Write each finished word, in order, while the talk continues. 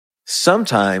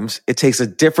Sometimes it takes a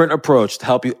different approach to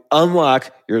help you unlock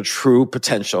your true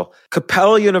potential.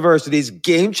 Capella University's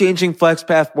game-changing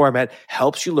FlexPath format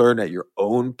helps you learn at your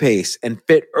own pace and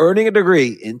fit earning a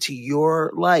degree into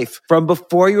your life. From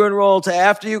before you enroll to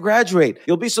after you graduate,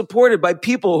 you'll be supported by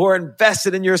people who are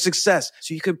invested in your success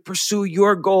so you can pursue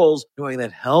your goals knowing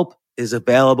that help is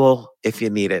available if you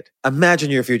need it. Imagine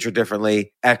your future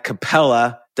differently at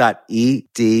capella.edu.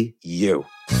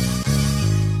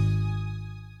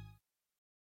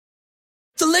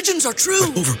 The legends are true.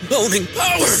 Overwhelming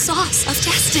power! The sauce of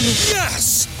destiny.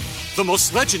 Yes! The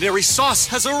most legendary sauce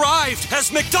has arrived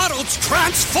as McDonald's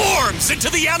transforms into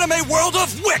the anime world of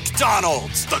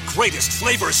WickDonald's. The greatest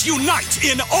flavors unite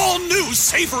in all new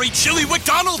savory chili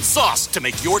McDonald's sauce to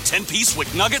make your 10-piece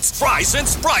Wick Nuggets, fries, and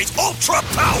Sprite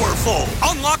ultra-powerful.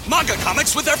 Unlock manga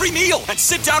comics with every meal and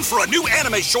sit down for a new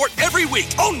anime short every week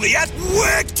only at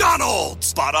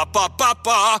WickDonald's.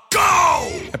 Ba-da-ba-ba-ba, go!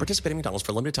 At participating McDonald's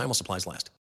for a limited time while supplies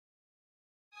last.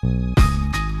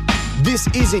 This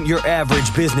isn't your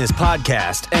average business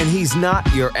podcast, and he's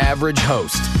not your average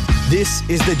host. This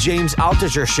is the James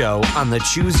Altucher Show on the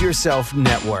Choose Yourself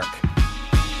Network.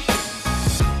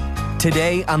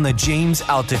 Today on the James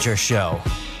Altucher Show.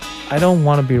 I don't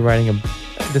want to be writing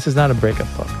this is not a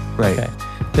breakup book. Right. Okay.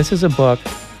 This is a book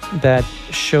that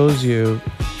shows you,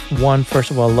 one, first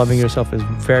of all, loving yourself is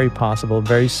very possible,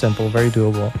 very simple, very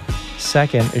doable.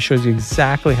 Second, it shows you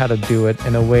exactly how to do it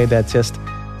in a way that's just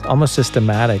almost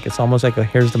systematic. It's almost like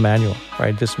here's the manual,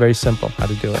 right? Just very simple how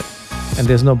to do it. And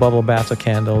there's no bubble baths or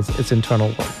candles. It's internal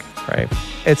work, right?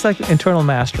 It's like internal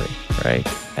mastery, right?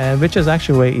 And which is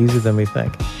actually way easier than we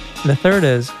think. And the third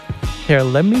is, here,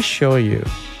 let me show you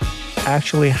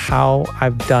actually how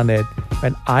I've done it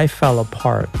when I fell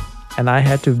apart and I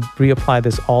had to reapply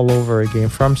this all over again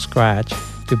from scratch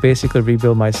to basically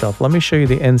rebuild myself. Let me show you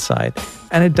the inside.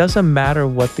 And it doesn't matter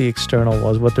what the external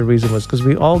was, what the reason was, because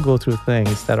we all go through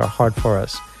things that are hard for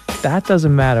us. That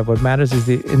doesn't matter. What matters is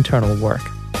the internal work.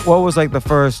 What was like the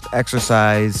first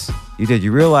exercise you did?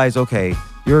 You realized, okay,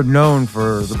 you're known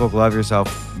for the book Love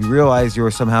Yourself. You realized you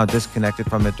were somehow disconnected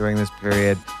from it during this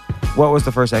period. What was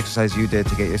the first exercise you did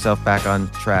to get yourself back on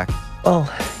track? Well,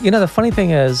 the funny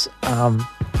thing is,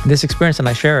 this experience, and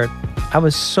I share it, I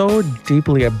was so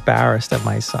deeply embarrassed at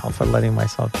myself for letting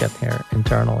myself get here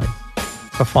internally,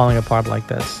 for falling apart like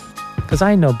this. Because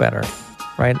I know better,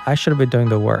 right? I should have been doing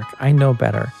the work. I know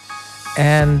better.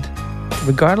 And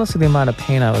regardless of the amount of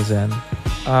pain I was in,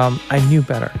 I knew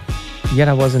better. Yet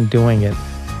I wasn't doing it.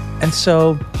 And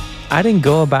so I didn't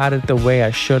go about it the way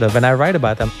I should have. And I write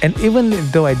about them. And even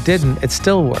though I didn't, it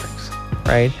still works,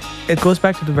 right? It goes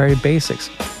back to the very basics.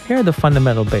 Here are the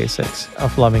fundamental basics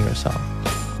of loving yourself.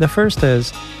 The first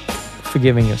is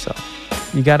forgiving yourself.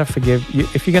 You got to forgive.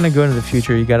 If you're going to go into the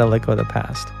future, you got to let go of the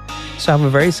past. So I have a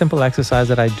very simple exercise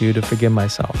that I do to forgive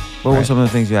myself. What were some of the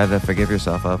things you had to forgive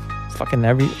yourself of? Fucking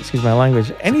excuse my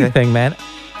language, anything, okay, man.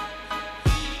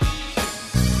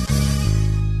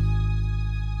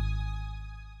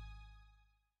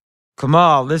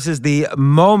 Kamal, this is the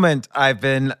moment I've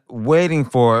been waiting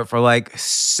for like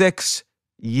 6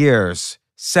 years.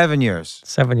 7 years.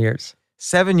 7 years.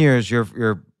 7 years.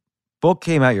 Your book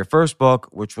came out, your first book,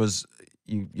 which was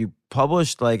you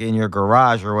published like in your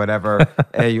garage or whatever,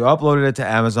 and you uploaded it to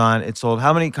Amazon. It sold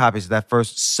how many copies did that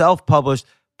first self-published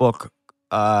book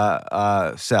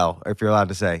sell, if you're allowed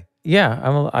to say?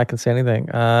 Yeah, I can say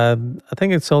anything. I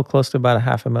think it sold close to about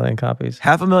 500,000 copies.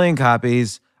 500,000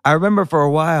 copies. I remember for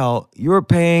a while you were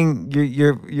paying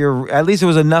your at least it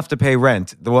was enough to pay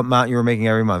rent, the amount you were making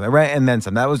every month, rent and then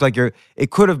some. That was like it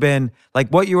could have been like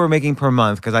what you were making per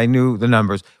month, because I knew the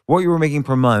numbers. What you were making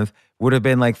per month would have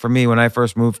been like, for me when I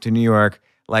first moved to New York,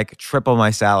 like triple my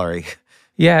salary.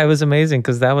 Yeah, it was amazing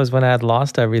because that was when I had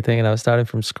lost everything and I was starting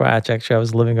from scratch. Actually, I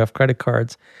was living off credit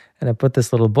cards, and I put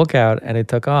this little book out and it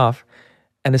took off.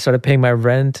 And I started paying my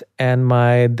rent and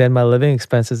my living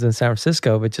expenses in San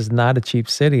Francisco, which is not a cheap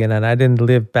city. And I didn't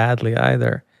live badly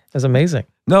either. It was amazing.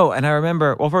 No, and I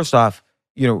remember, well, first off,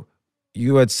 you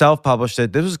had self-published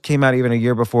it. This came out even a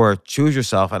year before Choose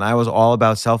Yourself, and I was all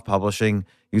about self-publishing.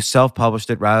 You self-published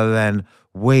it rather than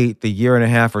wait the year and a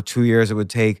half or 2 years it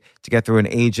would take to get through an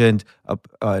agent,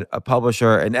 a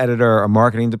publisher, an editor, a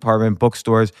marketing department,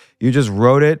 bookstores. You just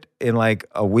wrote it in like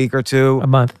a week or two.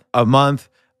 A month.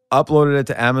 Uploaded it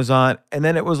to Amazon, and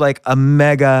then it was like a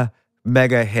mega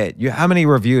hit. How many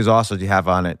reviews also do you have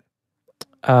on it?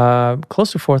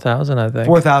 Close to 4,000, I think.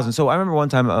 4,000. So I remember one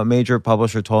time a major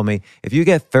publisher told me, if you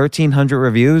get 1,300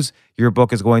 reviews, your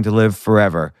book is going to live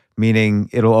forever, meaning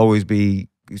it'll always be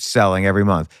selling every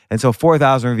month. And so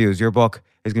 4,000 reviews, your book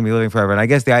is going to be living forever. And I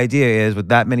guess the idea is with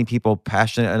that many people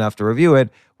passionate enough to review it,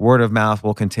 word of mouth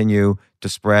will continue to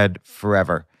spread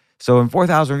forever. So in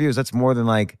 4,000 reviews, that's more than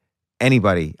like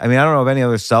anybody. I mean, I don't know of any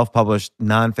other self-published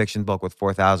nonfiction book with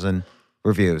 4,000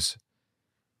 reviews.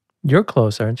 You're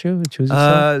close, aren't you? Choose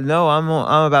yourself. No, I'm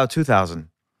about 2,000.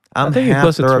 I'm I think you're half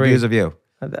close to the 3. reviews of you.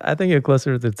 I think you're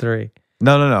closer to 3.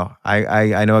 No.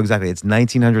 I know exactly. It's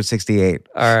 1,968.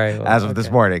 All right. Well, as of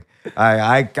this morning.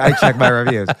 I check my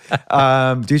reviews.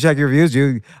 Do you check your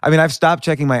reviews? I've stopped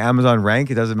checking my Amazon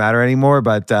rank. It doesn't matter anymore,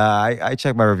 but I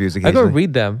check my reviews I occasionally. go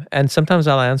read them, and sometimes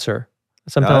I'll answer.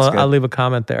 Sometimes that's I'll good. leave a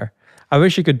comment there. I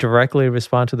wish you could directly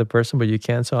respond to the person, but you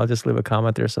can't, so I'll just leave a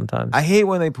comment there sometimes. I hate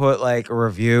when they put like a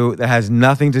review that has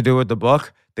nothing to do with the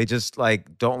book. They just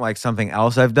like don't like something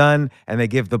else I've done, and they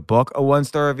give the book a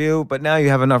 1-star review. But now you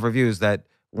have enough reviews that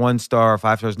 1 star or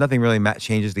 5 stars, nothing really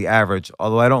changes the average.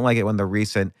 Although I don't like it when they're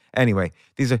recent. Anyway,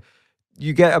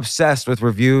 you get obsessed with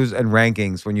reviews and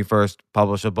rankings when you first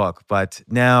publish a book. But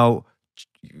now,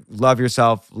 Love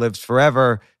Yourself lives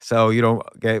forever, so you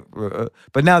don't get.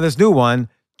 But now this new one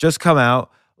just come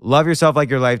out. Love Yourself Like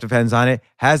Your Life Depends on It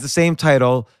has the same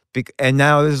title, and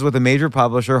now this is with a major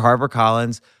publisher,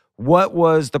 HarperCollins. What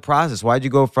was the process? Why'd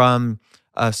you go from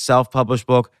a self-published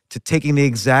book to taking the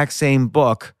exact same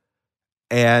book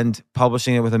and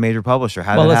publishing it with a major publisher?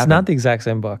 How did that happen? It's not the exact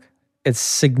same book. It's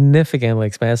significantly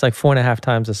expanded. It's like 4.5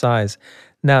 times the size.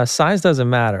 Now, size doesn't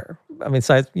matter. I mean,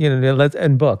 size,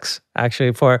 in books,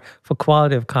 actually, for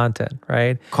quality of content,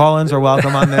 right? Call-ins are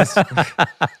welcome on this.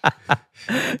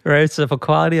 Right? So for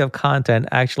quality of content,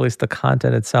 actually, it's the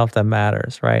content itself that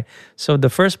matters, right? So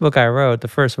the first book I wrote, the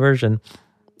first version,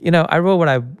 I wrote what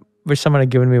I wish someone had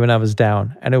given me when I was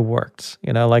down, and it worked,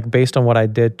 like based on what I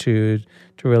did to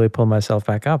really pull myself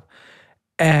back up.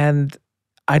 And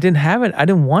I didn't have it. I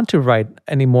didn't want to write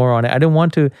any more on it. I didn't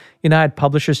want to, I had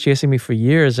publishers chasing me for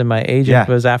years, and my agent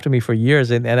was after me for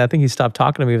years. And I think he stopped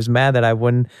talking to me. He was mad that I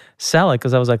wouldn't sell it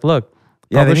because I was like, look,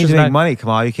 yeah, they need to make money,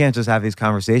 Kamal. You can't just have these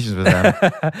conversations with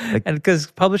them. And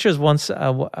because publishers once... they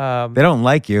don't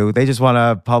like you. They just want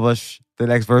to publish the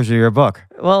next version of your book.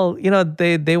 Well,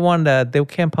 they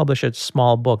can't publish a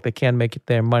small book. They can't make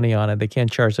their money on it. They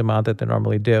can't charge the amount that they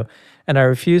normally do. And I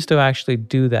refused to actually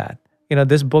do that.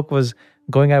 This book was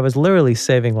going, I was literally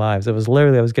saving lives. I was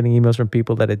getting emails from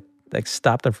people that had like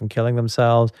stopped them from killing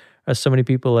themselves, or so many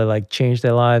people that like changed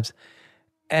their lives.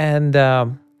 And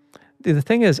the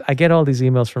thing is, I get all these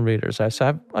emails from readers. So I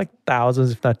have like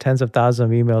thousands, if not tens of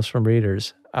thousands of emails from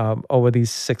readers over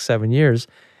these 6-7 years.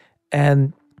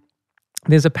 And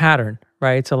there's a pattern,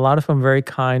 right? So a lot of them very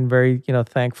kind, very,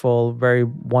 thankful, very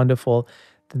wonderful.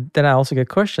 Then I also get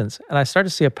questions. And I start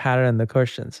to see a pattern in the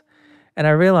questions. And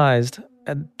I realized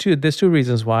there's 2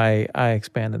 reasons why I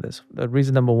expanded this. The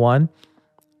reason number 1,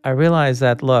 I realized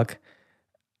that, look,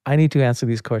 I need to answer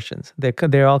these questions.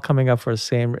 They're all coming up for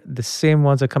the same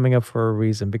ones are coming up for a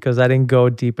reason, because I didn't go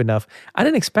deep enough. I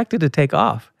didn't expect it to take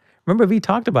off. Remember, we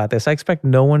talked about this. I expect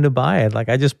no one to buy it. Like,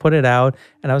 I just put it out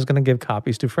and I was going to give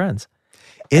copies to friends.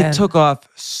 It took off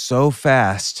so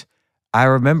fast. I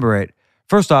remember it.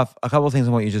 First off, a couple of things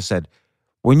on what you just said.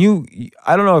 I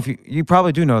don't know if you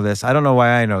probably do know this. I don't know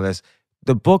why I know this.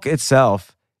 The book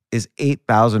itself is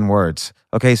 8,000 words.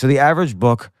 Okay, so the average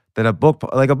book that a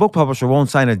book publisher won't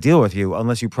sign a deal with you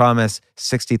unless you promise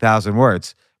 60,000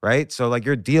 words, right? So like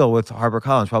your deal with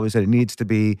HarperCollins probably said it needs to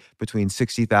be between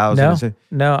 60,000.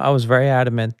 No, I was very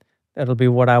adamant. It'll be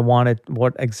what I wanted,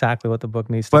 exactly what the book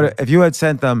needs to be. But if you had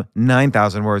sent them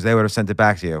 9,000 words, they would have sent it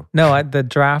back to you. No, the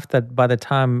draft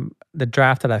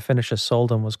that I finished as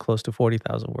sold them was close to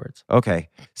 40,000 words. Okay.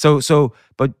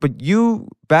 But you,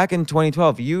 back in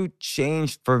 2012, you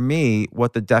changed for me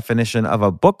what the definition of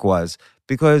a book was,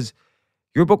 because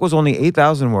your book was only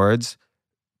 8,000 words,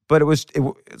 but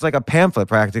it's like a pamphlet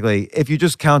practically, if you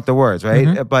just count the words, right?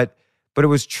 Mm-hmm. But it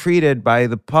was treated by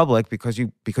the public because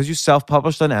you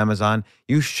self-published on Amazon.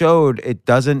 You showed it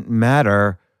doesn't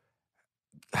matter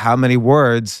how many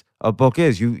words a book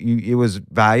is. It was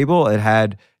valuable. It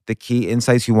had the key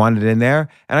insights you wanted in there.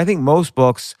 And I think most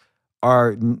books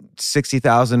are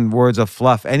 60,000 words of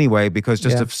fluff anyway, because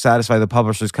just to satisfy the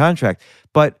publisher's contract.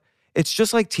 But it's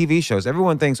just like TV shows.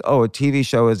 Everyone thinks, a TV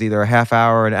show is either a half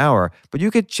hour or an hour. But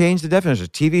you could change the definition. A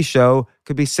TV show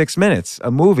could be 6 minutes. A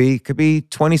movie could be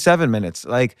 27 minutes.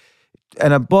 And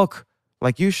a book,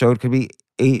 like you showed, could be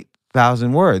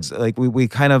 8,000 words. Like we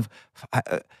kind of...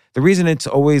 The reason it's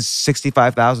always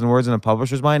 65,000 words in a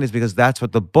publisher's mind is because that's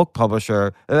what the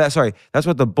that's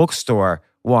what the bookstore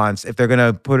wants. If they're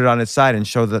going to put it on its side and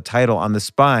show the title on the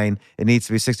spine, it needs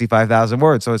to be 65,000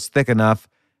 words. So it's thick enough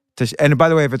And by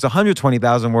the way, if it's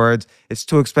 120,000 words, it's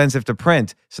too expensive to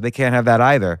print, so they can't have that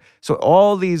either. So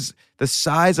all these, the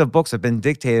size of books have been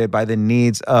dictated by the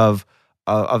needs of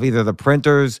either the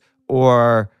printers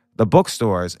or the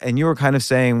bookstores. And you were kind of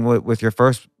saying with your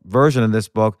first version of this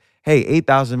book, hey,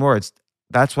 8,000 words,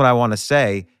 that's what I want to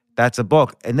say. That's a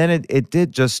book. And then it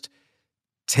did just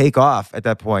take off at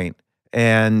that point,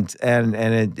 and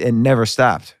it never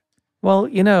stopped. Well,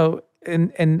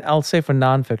 and I'll say for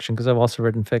nonfiction, because I've also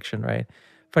written fiction, right?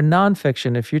 For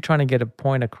nonfiction, if you're trying to get a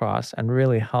point across and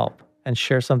really help and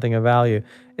share something of value,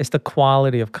 it's the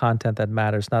quality of content that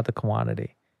matters, not the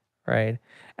quantity, right?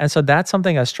 And so that's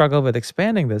something I struggled with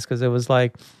expanding this, because it was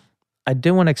like, I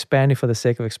didn't want to expand it for the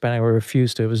sake of expanding. I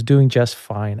refused to. It was doing just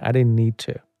fine. I didn't need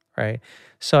to, right?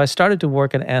 So I started to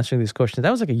work on answering these questions. That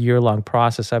was like a year-long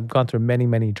process. I've gone through many,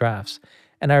 many drafts.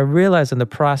 And I realized in the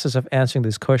process of answering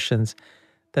these questions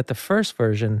that the first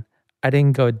version, I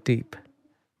didn't go deep.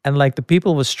 And like the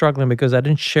people was struggling because I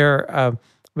didn't share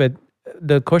with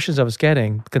the questions I was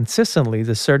getting consistently.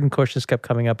 The certain questions kept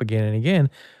coming up again and again,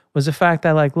 was the fact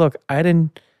that like, look, I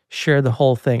didn't share the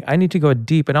whole thing. I need to go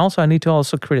deep. And also I need to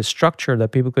also create a structure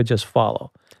that people could just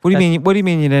follow. What do you mean? What do you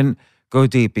mean you didn't go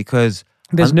deep? Because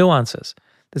there's nuances.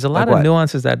 There's a lot Like of what?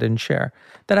 nuances that I didn't share.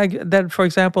 That, for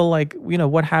example, like,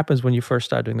 what happens when you first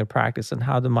start doing the practice and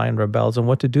how the mind rebels and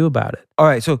what to do about it. All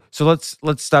right, so let's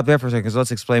stop there for a second, because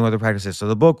let's explain what the practice is. So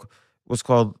the book was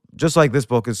called, just like this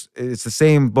book, it's the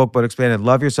same book but expanded.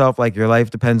 Love yourself like your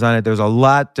life depends on it. There's a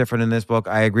lot different in this book.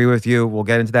 I agree with you. We'll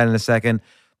get into that in a second.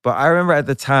 But I remember at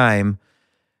the time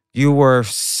you were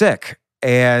sick,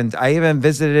 and I even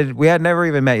visited. We had never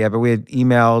even met yet, but we had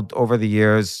emailed over the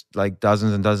years like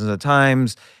dozens and dozens of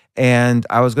times. And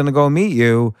I was going to go meet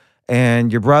you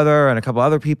and your brother and a couple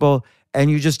other people,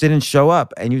 and you just didn't show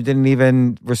up, and you didn't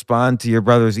even respond to your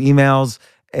brother's emails.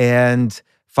 And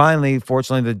finally,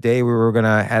 fortunately, the day we were going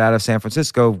to head out of San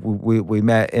Francisco, we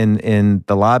met in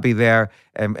the lobby there,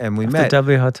 and we met. The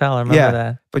W Hotel, I remember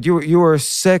that. But you were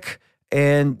sick,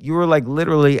 and you were like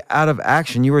literally out of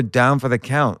action. You were down for the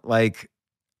count. Like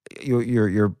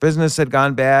your business had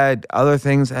gone bad. Other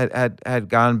things had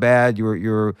gone bad.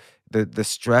 The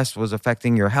stress was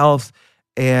affecting your health,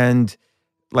 and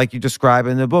like you describe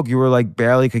in the book, you were like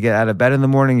barely could get out of bed in the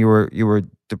morning. You were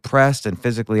depressed and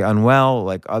physically unwell.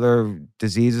 Like other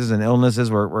diseases and illnesses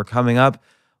were coming up.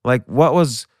 Like what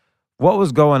was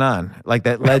going on? Like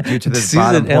that led you to this Disease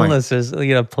bottom and point. illnesses,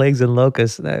 plagues and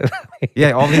locusts.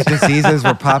 Yeah, all these diseases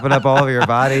were popping up all over your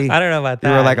body. I don't know about that.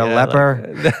 You were like a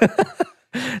leper.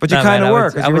 But you kind of were,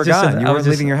 because you were gone. You weren't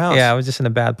leaving your house. Yeah, I was just in a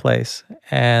bad place.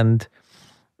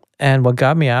 And what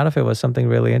got me out of it was something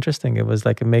really interesting. It was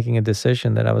like making a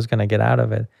decision that I was going to get out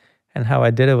of it. And how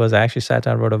I did it was I actually sat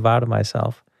down and wrote a vow to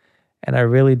myself. And I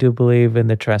really do believe in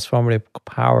the transformative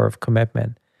power of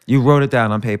commitment. You wrote it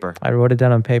down on paper. I wrote it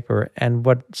down on paper. And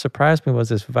what surprised me was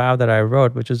this vow that I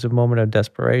wrote, which was a moment of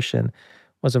desperation,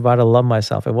 was a vow to love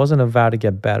myself. It wasn't a vow to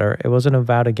get better. It wasn't a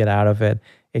vow to get out of it.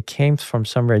 It came from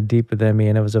somewhere deep within me,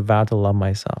 and it was a vow to love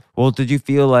myself. Well, did you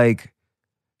feel like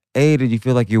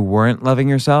you weren't loving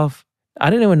yourself? I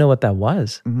didn't even know what that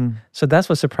was. Mm-hmm. So that's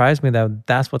what surprised me,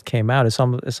 that's what came out. It's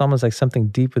almost like something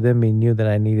deep within me knew that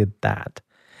I needed that.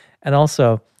 And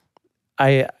also,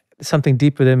 something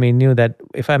deep within me knew that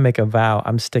if I make a vow,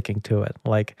 I'm sticking to it.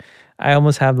 Like, I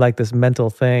almost have like this mental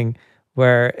thing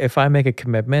where if I make a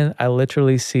commitment, I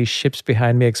literally see ships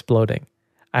behind me exploding.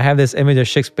 I have this image of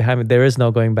ships behind me. There is no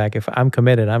going back. If I'm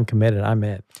committed, I'm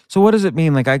in. So what does it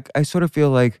mean? Like, I sort of feel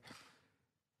like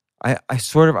I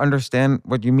sort of understand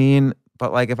what you mean,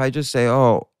 but like if I just say,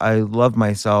 oh, I love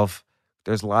myself,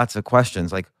 there's lots of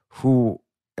questions. Like, who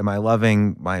am I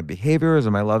loving? My behaviors?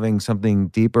 Am I loving something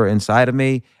deeper inside of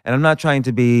me? And I'm not trying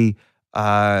to be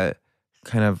kind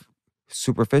of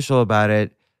superficial about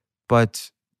it,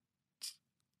 but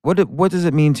what does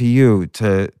it mean to you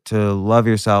to love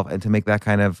yourself and to make that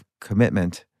kind of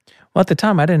commitment? Well, at the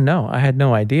time, I didn't know. I had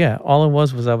no idea. All it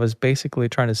was I was basically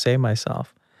trying to save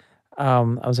myself. I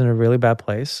was in a really bad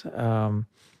place,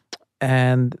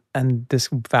 and this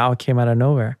vow came out of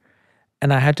nowhere,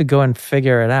 and I had to go and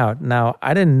figure it out. Now,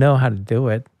 I didn't know how to do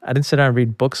it. I didn't sit down and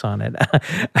read books on it.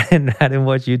 I didn't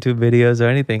watch YouTube videos or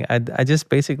anything. I just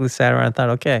basically sat around and thought,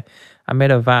 okay, I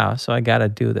made a vow, so I got to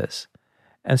do this,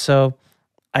 and so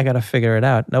I got to figure it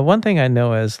out. Now, one thing I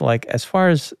know is, like, as far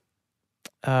as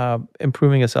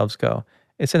improving ourselves go,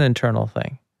 it's an internal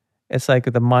thing. It's like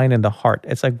the mind and the heart.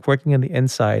 It's like working on the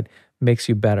inside makes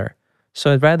you better.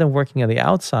 So rather than working on the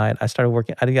outside, I started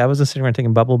working. I wasn't sitting around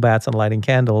taking bubble baths and lighting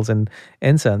candles and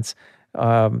incense.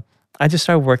 I I just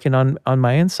started working on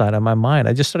my inside, on my mind.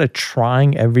 I just started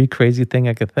trying every crazy thing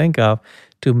I could think of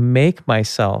to make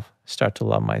myself start to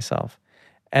love myself.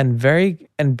 And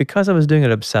because I was doing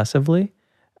it obsessively,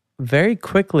 very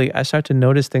quickly I started to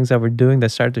notice things that were doing that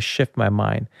started to shift my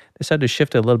mind. They started to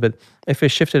shift it a little bit. If it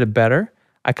shifted it better,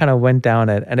 I kind of went down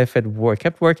it. And if it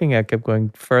kept working, I kept going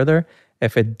further.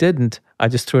 If it didn't, I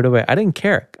just threw it away. I didn't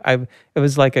care. It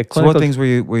was like a clinical. So what things were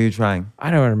you trying?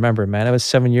 I don't remember, man. It was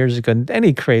 7 years ago.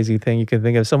 Any crazy thing you can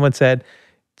think of. Someone said,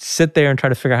 sit there and try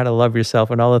to figure out how to love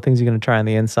yourself and all the things you're going to try on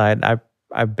the inside.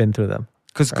 I've been through them.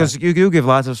 Because you give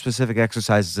lots of specific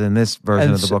exercises in this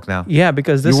version of the book now. Yeah,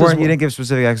 because you didn't give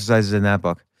specific exercises in that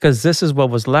book. Because this is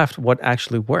what was left, what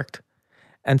actually worked.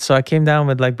 And so I came down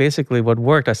with like basically what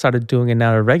worked. I started doing it now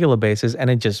on a regular basis,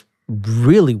 and it just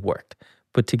really worked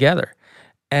put together.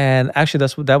 And actually,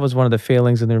 that was one of the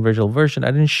failings in the original version.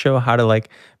 I didn't show how to like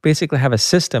basically have a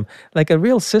system, like a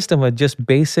real system with just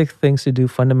basic things to do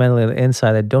fundamentally on the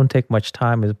inside that don't take much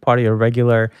time as part of your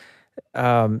regular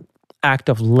act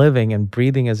of living and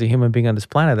breathing as a human being on this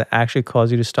planet that actually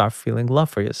cause you to start feeling love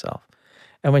for yourself.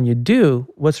 And when you do,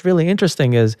 what's really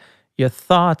interesting is your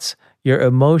thoughts, your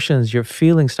emotions, your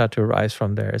feelings start to arise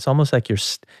from there. It's almost like your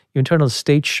internal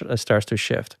state starts to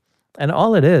shift. And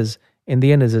all it is, in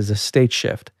the end, is a state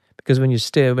shift. Because when you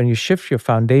shift your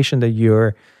foundation that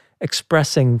you're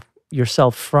expressing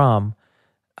yourself from,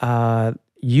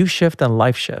 you shift and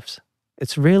life shifts.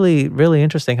 It's really, really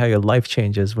interesting how your life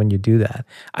changes when you do that.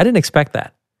 I didn't expect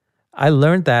that. I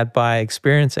learned that by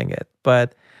experiencing it.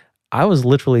 But I was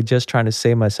literally just trying to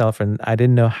save myself, and I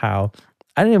didn't know how.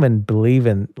 I didn't even believe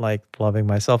in like loving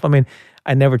myself. I mean,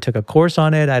 I never took a course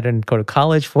on it. I didn't go to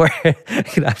college for it.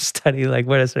 I studied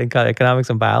economics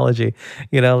and biology.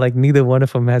 Like neither one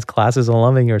of them has classes on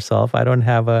loving yourself. I don't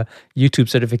have a YouTube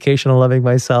certification on loving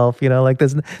myself.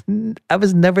 I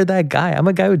was never that guy. I'm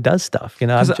a guy who does stuff.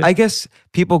 I guess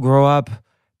people grow up.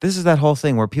 This is that whole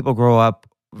thing where people grow up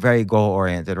very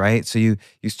goal-oriented, right? So you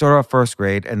start off first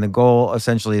grade, and the goal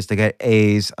essentially is to get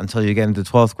A's until you get into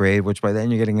 12th grade, which by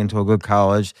then you're getting into a good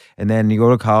college. And then you go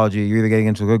to college, you're either getting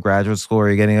into a good graduate school or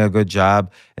you're getting a good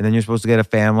job. And then you're supposed to get a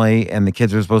family, and the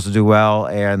kids are supposed to do well,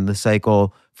 and the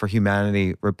cycle for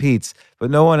humanity repeats. But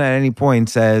no one at any point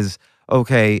says,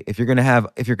 okay, if you're going to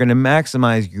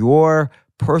maximize your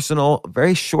personal,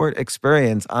 very short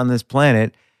experience on this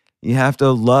planet, you have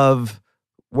to love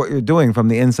what you're doing from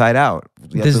the inside out.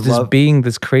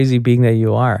 This crazy being that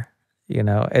you are.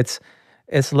 It's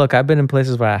look, I've been in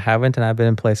places where I haven't, and I've been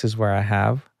in places where I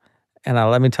have. And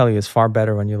let me tell you, it's far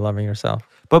better when you're loving yourself.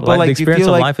 But like the experience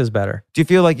of life is better. Do you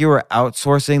feel like you were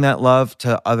outsourcing that love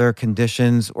to other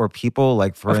conditions or people?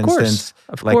 Like for instance,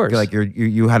 like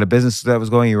you had a business that was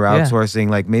going, you were outsourcing.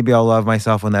 Like maybe I'll love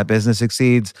myself when that business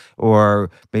succeeds, or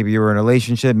maybe you were in a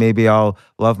relationship. Maybe I'll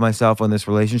love myself when this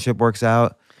relationship works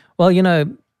out. Well,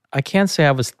 I can't say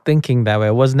I was thinking that way.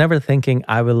 I was never thinking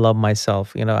I will love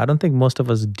myself. I don't think most of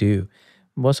us do.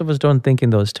 Most of us don't think in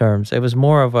those terms. It was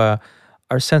more of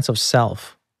our sense of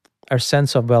self, our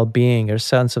sense of well-being, our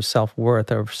sense of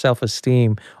self-worth, our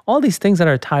self-esteem, all these things that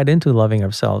are tied into loving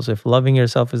ourselves. If loving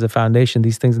yourself is a foundation,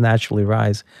 these things naturally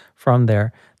rise from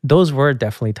there. Those were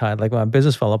definitely tied. Like when my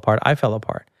business fell apart, I fell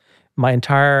apart. My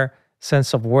entire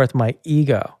sense of worth, my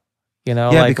ego,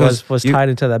 was tied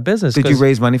into that business. Did you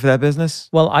raise money for that business?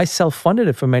 Well, I self-funded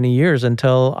it for many years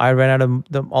until I ran out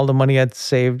of all the money I'd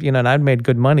saved, and I'd made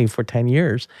good money for 10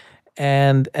 years.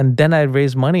 And then I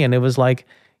raised money, and it was like,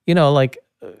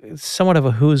 somewhat of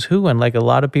a who's who. And like a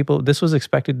lot of people, this was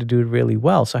expected to do really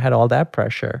well. So I had all that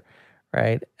pressure,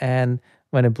 right? And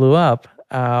when it blew up,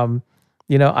 I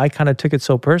kind of took it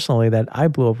so personally that I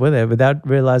blew up with it without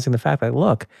realizing the fact that,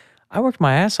 look, I worked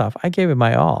my ass off. I gave it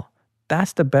my all.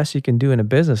 That's the best you can do in a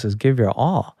business is give your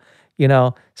all,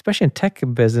 especially in tech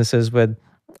businesses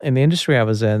in the industry I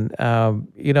was in,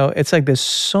 it's like there's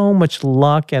so much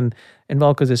luck and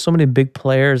involved because there's so many big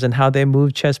players and how they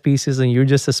move chess pieces and you're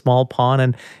just a small pawn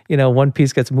and, one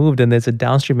piece gets moved and there's a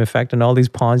downstream effect and all these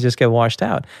pawns just get washed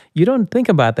out. You don't think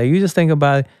about that. You just think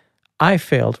about I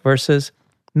failed versus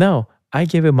no, I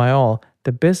gave it my all.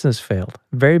 The business failed.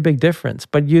 Very big difference.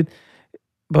 But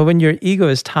when your ego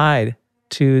is tied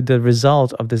to the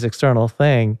result of this external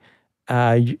thing,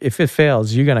 if it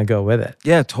fails, you're going to go with it.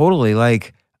 Yeah, totally.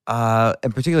 Like,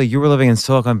 and particularly you were living in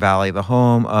Silicon Valley, the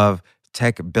home of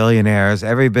tech billionaires.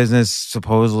 Every business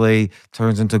supposedly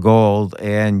turns into gold,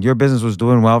 and your business was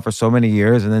doing well for so many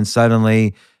years, and then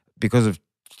suddenly, because of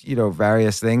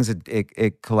various things,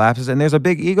 it collapses. And there's a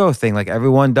big ego thing. Like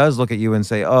everyone does look at you and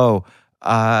say, "Oh,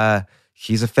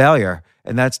 he's a failure,"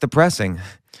 and that's depressing.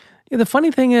 Yeah, the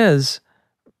funny thing is,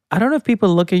 I don't know if people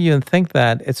look at you and think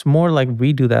that. It's more like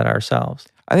we do that ourselves.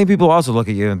 I think people also look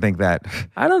at you and think that.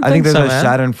 I don't I think think there's so, a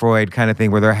man. Schadenfreude kind of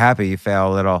thing where they're happy you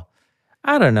fail a little.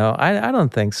 I don't know. I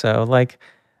don't think so. Like,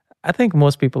 I think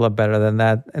most people are better than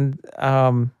that. And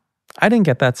I didn't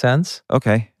get that sense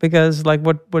Okay. because, like,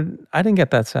 what I didn't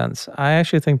get that sense. I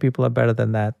actually think people are better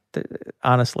than that,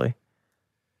 honestly.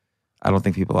 I don't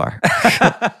think people are.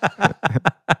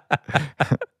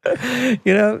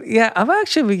 Yeah, I'm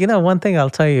actually, one thing I'll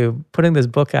tell you, putting this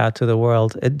book out to the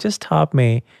world, it just taught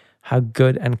me how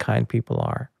good and kind people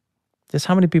are. Just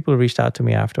how many people reached out to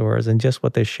me afterwards and just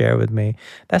what they share with me.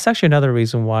 That's actually another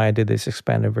reason why I did this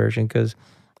expanded version, because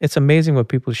it's amazing what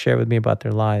people share with me about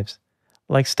their lives.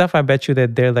 Like stuff I bet you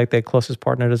that they're like their closest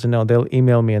partner doesn't know. They'll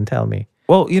email me and tell me.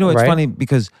 Well, it's Right? funny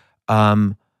because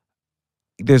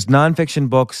there's nonfiction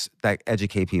books that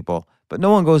educate people, but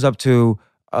no one goes up to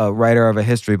a writer of a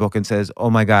history book and says, "Oh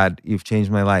my God, you've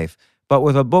changed my life." But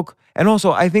with a book, and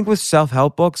also I think with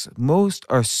self-help books, most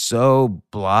are so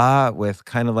blah with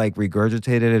kind of like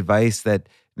regurgitated advice that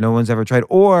no one's ever tried.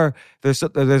 Or there's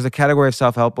a category of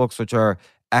self-help books which are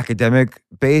academic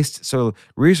based. So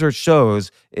research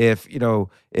shows if you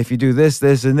do this,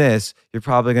 this, and this, you're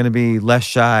probably going to be less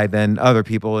shy than other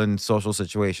people in social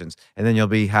situations, and then you'll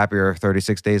be happier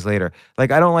 36 days later.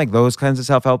 Like I don't like those kinds of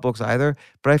self-help books either.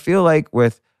 But I feel like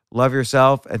with Love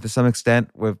Yourself, and to some extent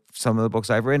with some of the books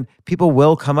I've written, people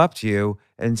will come up to you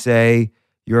and say,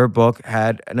 your book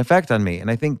had an effect on me.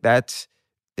 And I think that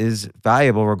is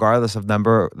valuable regardless of the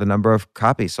number of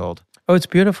copies sold. Oh, it's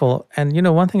beautiful. And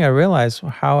one thing I realized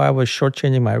how I was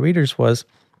shortchanging my readers was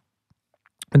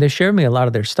when they shared me a lot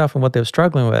of their stuff and what they were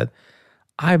struggling with,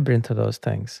 I've been to those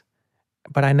things,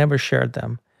 but I never shared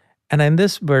them. And in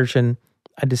this version,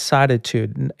 I decided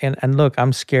to, and look,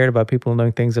 I'm scared about people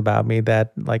knowing things about me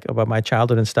that, like about my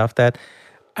childhood and stuff that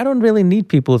I don't really need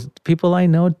people I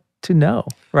know to know,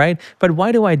 right? But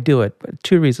why do I do it?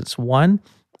 Two reasons. One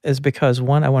is because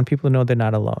I want people to know they're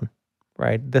not alone,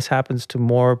 right? This happens to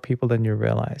more people than you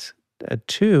realize.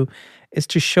 Two is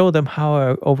to show them how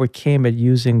I overcame it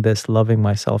using this loving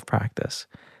myself practice.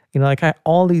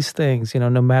 All these things,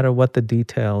 no matter what the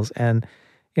details. And,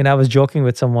 I was joking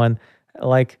with someone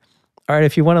like, all right,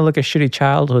 if you want to look at shitty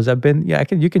childhoods,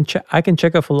 I can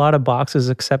check off a lot of boxes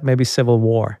except maybe Civil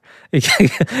War,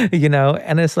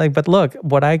 and it's like, but look,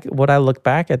 what I look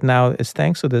back at now is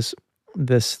thanks to this,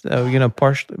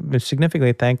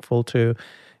 significantly thankful to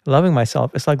loving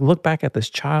myself. It's like, look back at this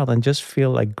child and just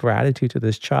feel like gratitude to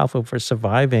this child for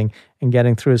surviving and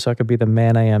getting through so I could be the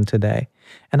man I am today.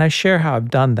 And I share how I've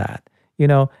done that,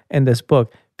 in this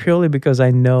book, purely because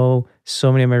I know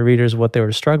so many of my readers what they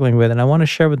were struggling with. And I want to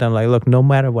share with them, like, look, no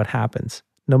matter what happens,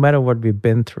 no matter what we've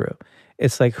been through,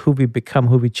 it's like who we become,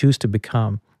 who we choose to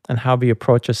become, and how we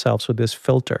approach ourselves with this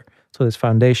filter, so this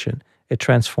foundation. It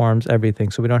transforms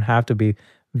everything. So we don't have to be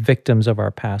victims of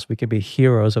our past. We can be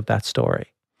heroes of that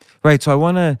story. Right. So I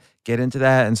want to get into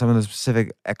that and some of the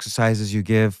specific exercises you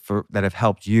give that have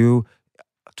helped you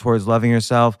towards loving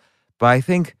yourself. But I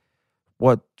think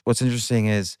what's interesting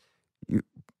is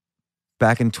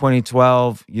back in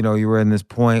 2012, you were in this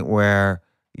point where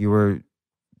you were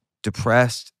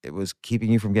depressed. It was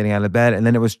keeping you from getting out of bed. And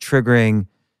then it was triggering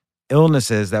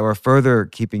illnesses that were further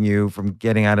keeping you from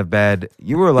getting out of bed.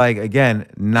 You were like, again,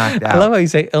 knocked out. I love how you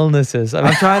say illnesses.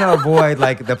 I'm trying to avoid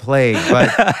like the plague,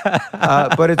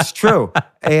 but it's true.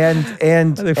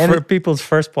 And for people's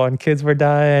firstborn kids were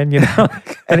dying,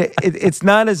 and it's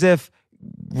not as if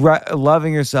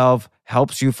loving yourself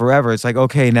helps you forever. It's like,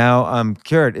 okay, now I'm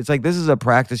cured. It's like, this is a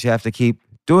practice you have to keep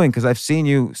doing, because I've seen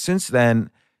you since then,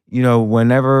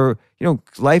 whenever,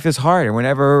 life is hard, and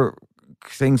whenever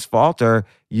things falter,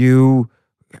 you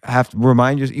have to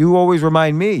remind you always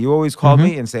remind me, you always call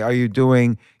me and say, are you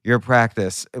doing your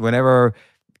practice? Whenever,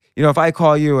 if I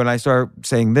call you and I start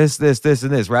saying this,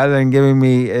 and this, rather than giving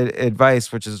me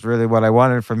advice, which is really what I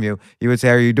wanted from you, you would say,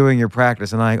 are you doing your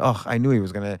practice? And I'm like, oh, I knew he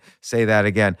was going to say that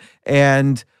again.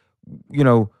 And,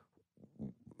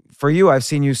 for you, I've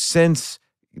seen you since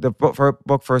the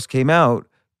book first came out,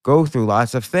 go through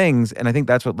lots of things. And I think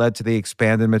that's what led to the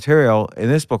expanded material in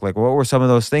this book. Like, what were some of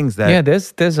those things that... Yeah,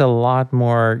 there's a lot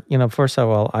more, first of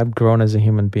all, I've grown as a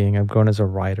human being. I've grown as a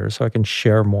writer, so I can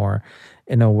share more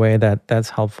in a way that's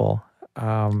helpful.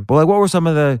 But like, what were some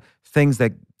of the things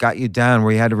that got you down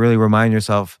where you had to really remind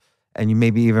yourself, and you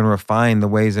maybe even refine the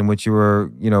ways in which you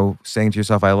were, saying to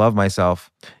yourself, I love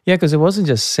myself? Yeah, because it wasn't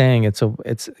just saying, it's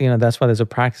that's why there's a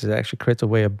practice. It actually creates a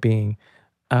way of being.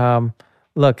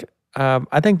 Look,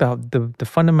 I think the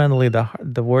fundamentally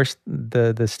the worst,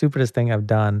 the stupidest thing I've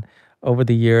done over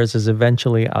the years is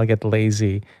eventually I'll get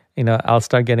lazy I'll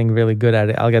start getting really good at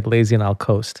it. I'll get lazy and I'll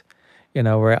coast,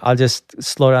 where I'll just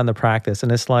slow down the practice.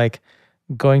 And it's like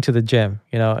going to the gym.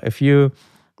 If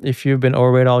you've been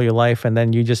overweight all your life and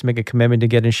then you just make a commitment to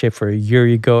get in shape for a year,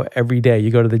 you go every day,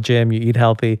 you go to the gym, you eat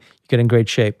healthy, you get in great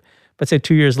shape. But say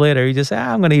 2 years later, you just say,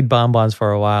 I'm going to eat bonbons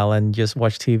for a while and just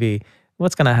watch TV.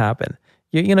 What's going to happen?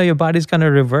 Your body's going to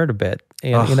revert a bit.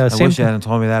 I wish you hadn't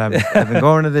told me that. I've been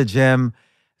going to the gym.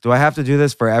 Do I have to do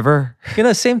this forever?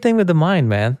 Same thing with the mind,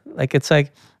 man. Like, it's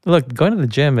like, look, going to the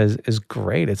gym is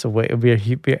great. It's a way,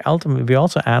 we're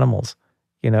also animals.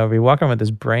 We walk around with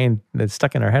this brain that's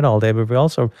stuck in our head all day, but we're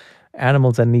also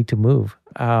animals that need to move.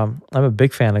 I'm a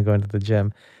big fan of going to the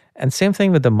gym. And same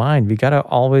thing with the mind. We got to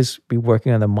always be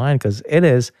working on the mind because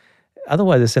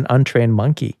otherwise it's an untrained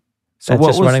monkey that's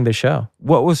just running the show.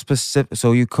 What was specific?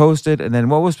 So you coasted, and then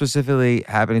what was specifically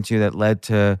happening to you that led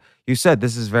to, you said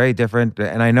this is very different,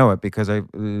 and I know it because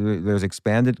there's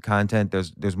expanded content,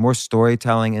 there's more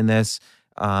storytelling in this.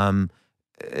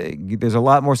 There's a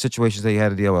lot more situations that you had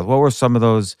to deal with. What were some of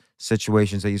those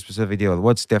situations that you specifically deal with?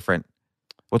 What's different?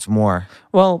 What's more?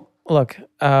 Well, look,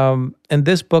 in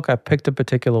this book, I picked a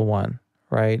particular one,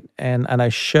 right? And I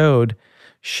showed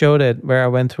it where I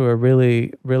went through a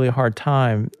really, really hard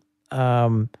time.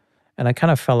 And I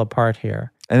kind of fell apart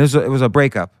here. And it was a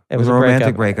breakup. It was a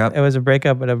romantic breakup. It was a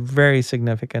breakup, but a very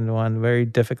significant one, very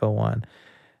difficult one.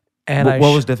 And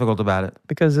what was difficult about it?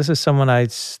 Because this is someone I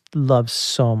love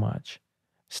so much.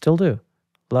 Still do.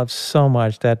 Love so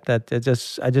much that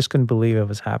I just couldn't believe it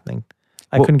was happening.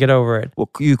 I couldn't get over it. Well,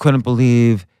 you couldn't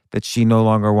believe that she no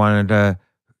longer wanted to,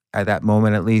 at that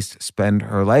moment at least, spend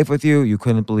her life with you. You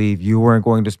couldn't believe you weren't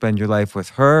going to spend your life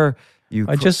with her.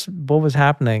 What was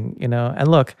happening, And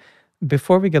look,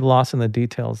 before we get lost in the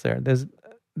details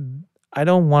I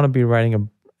don't want to be writing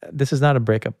this is not a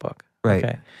breakup book. Right.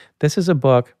 Okay. This is a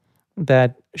book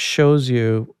that shows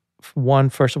you, one,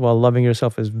 first of all, loving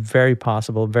yourself is very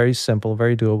possible, very simple,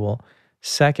 very doable.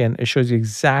 Second, it shows you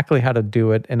exactly how to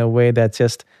do it in a way that's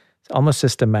just almost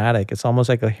systematic. It's almost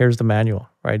like here's the manual,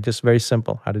 right? Just very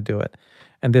simple how to do it.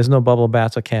 And there's no bubble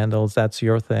baths or candles. That's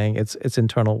your thing. It's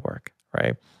internal work,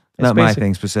 right? Not my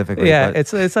thing specifically. Yeah,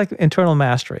 but it's like internal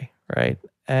mastery, right?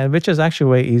 And which is actually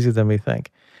way easier than we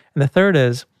think. And the third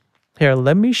is, here,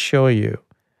 let me show you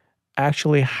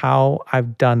actually how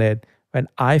I've done it when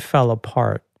I fell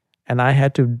apart and I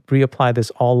had to reapply this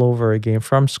all over again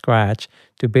from scratch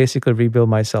to basically rebuild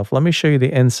myself. Let me show you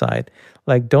the inside.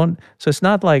 So it's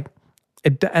not like,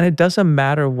 and it doesn't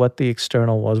matter what the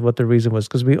external was, what the reason was,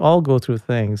 because we all go through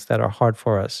things that are hard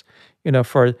for us.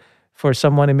 For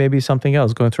someone, it may be something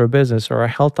else, going through a business or a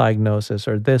health diagnosis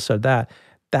or this or that.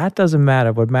 That doesn't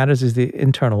matter. What matters is the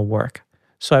internal work.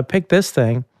 So I picked this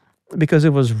thing because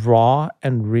it was raw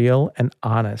and real and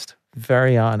honest,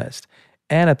 very honest.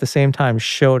 And at the same time,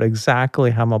 showed exactly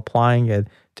how I'm applying it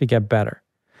to get better.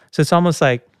 So it's almost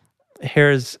like,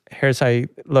 here's how you,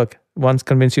 look, one's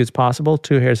convince you it's possible,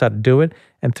 two, here's how to do it,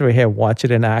 and three, here, watch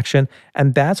it in action.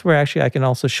 And that's where actually I can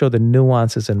also show the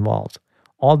nuances involved.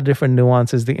 All the different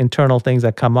nuances, the internal things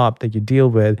that come up that you deal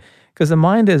with. Because the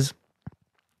mind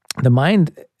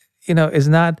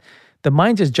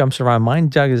just jumps around.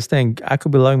 Mind does this thing. I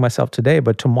could be loving myself today,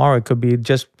 but tomorrow it could be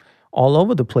just all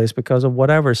over the place because of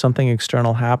whatever, something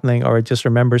external happening, or it just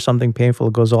remembers something painful,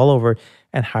 it goes all over.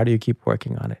 And how do you keep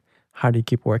working on it? How do you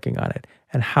keep working on it?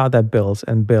 And how that builds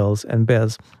and builds and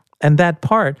builds. And that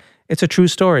part, it's a true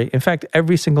story. In fact,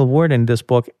 every single word in this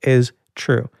book is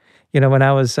true. When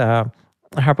I was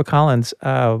HarperCollins,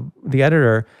 the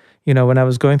editor, when I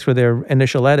was going through their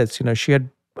initial edits, she had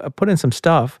put in some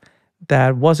stuff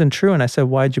that wasn't true. And I said,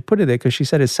 why'd you put it there? Because she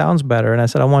said, it sounds better. And I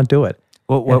said, I won't do it.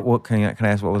 What can I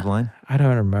ask, what was the line? I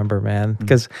don't remember, man.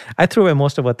 Because I threw away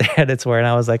most of what the edits were. And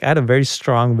I was like, I had a very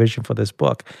strong vision for this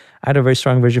book. I had a very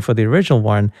strong vision for the original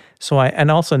one.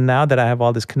 And also now that I have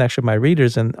all this connection with my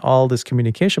readers and all this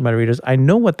communication with my readers, I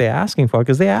know what they're asking for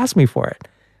because they asked me for it.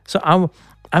 So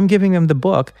I'm giving them the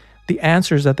book, the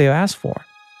answers that they asked for.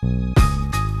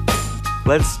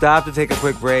 Let's stop to take a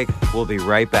quick break. We'll be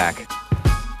right back.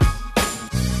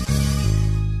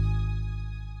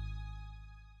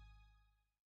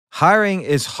 Hiring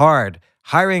is hard.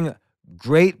 Hiring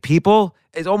great people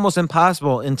is almost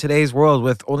impossible in today's world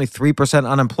with only 3%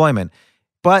 unemployment.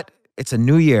 But it's a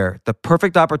new year, the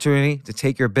perfect opportunity to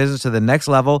take your business to the next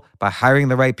level by hiring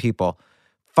the right people.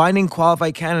 Finding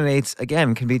qualified candidates,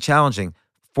 again, can be challenging.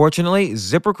 Fortunately,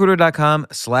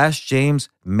 ZipRecruiter.com/James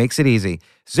makes it easy.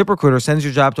 ZipRecruiter sends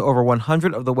your job to over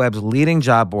 100 of the web's leading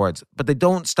job boards, but they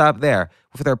don't stop there.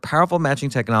 With their powerful matching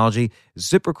technology,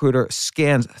 ZipRecruiter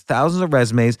scans thousands of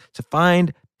resumes to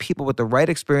find people with the right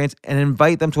experience and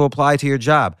invite them to apply to your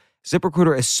job.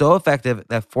 ZipRecruiter is so effective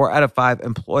that 4 out of 5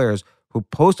 employers who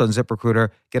post on ZipRecruiter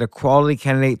get a quality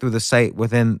candidate through the site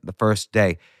within the first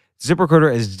day.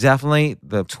 ZipRecruiter is definitely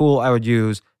the tool I would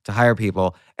use to hire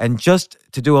people. And just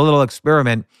to do a little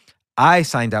experiment, I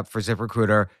signed up for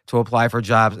ZipRecruiter to apply for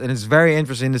jobs, and it's very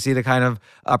interesting to see the kind of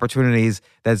opportunities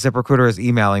that ZipRecruiter is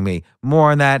emailing me.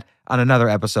 More on that on another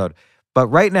episode. But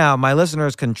right now, my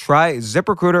listeners can try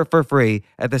ZipRecruiter for free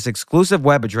at this exclusive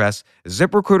web address,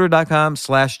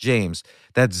 ZipRecruiter.com/James.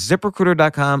 That's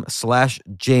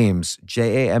ZipRecruiter.com/James,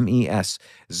 James.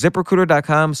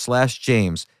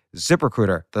 ZipRecruiter.com/James.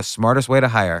 ZipRecruiter, the smartest way to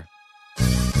hire.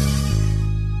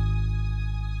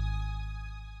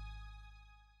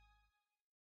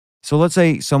 So let's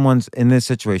say someone's in this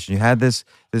situation. You had this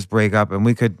breakup, and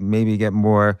we could maybe get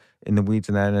more in the weeds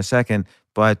in that in a second,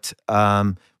 but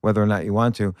whether or not you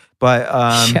want to. But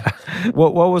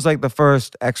what was like the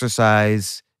first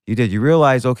exercise you did? You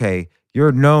realize, okay,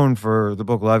 you're known for the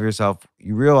book Love Yourself.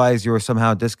 You realize you were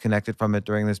somehow disconnected from it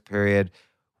during this period.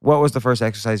 What was the first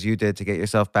exercise you did to get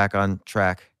yourself back on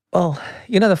track? Well,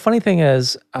 the funny thing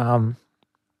is,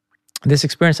 this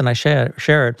experience, and I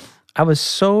shared, I was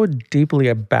so deeply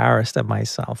embarrassed at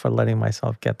myself for letting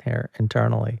myself get there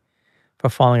internally, for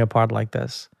falling apart like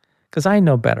this. Because I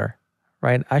know better,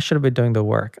 right? I should have been doing the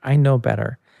work. I know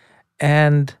better.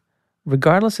 And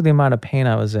regardless of the amount of pain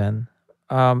I was in,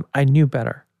 I knew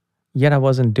better. Yet I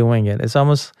wasn't doing it. It's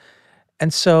almost,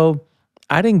 and so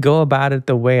I didn't go about it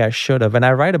the way I should have. And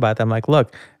I write about that. I'm like,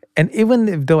 look, and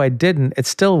even though I didn't, it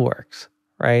still works,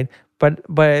 right? But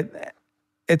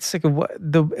it's like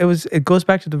it goes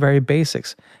back to the very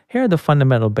basics. Here are the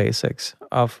fundamental basics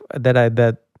of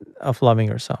loving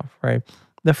yourself, right?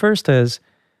 The first is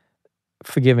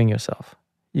forgiving yourself.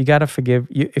 You got to forgive.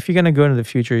 If you're going to go into the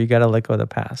future, you got to let go of the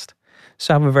past.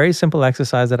 So I have a very simple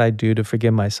exercise that I do to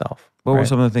forgive myself. What were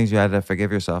some of the things you had to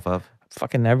forgive yourself of?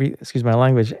 Fucking excuse my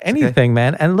language, anything,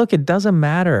 man. And look, it doesn't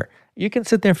matter. You can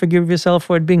sit there and forgive yourself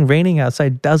for it being raining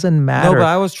outside. Doesn't matter. No, but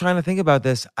I was trying to think about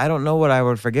this. I don't know what I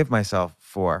would forgive myself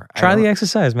for. Try the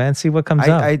exercise, man. See what comes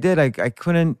up. I did. I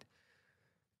couldn't.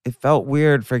 It felt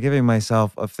weird forgiving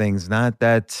myself of things. Not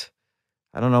that.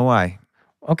 I don't know why.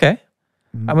 Okay.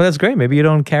 I mean, that's great. Maybe you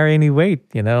don't carry any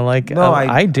weight, No, I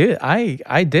did.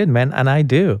 I did, man. And I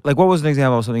do. Like, what was an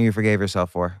example of something you forgave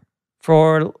yourself for?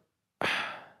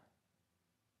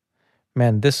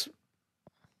 Man,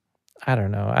 I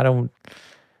don't know.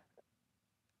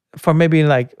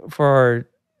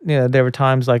 There were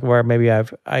times like where maybe I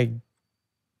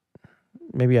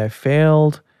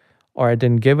failed, or I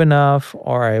didn't give enough,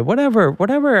 or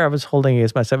whatever I was holding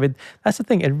against myself. That's the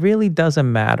thing. It really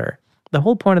doesn't matter. The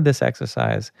whole point of this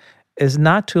exercise is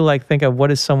not to think of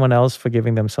what is someone else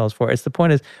forgiving themselves for. It's the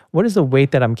point is, what is the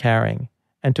weight that I'm carrying,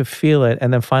 and to feel it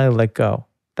and then finally let go.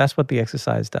 That's what the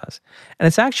exercise does. And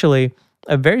it's actually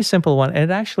a very simple one,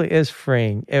 and it actually is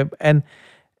freeing. And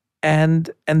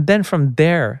then from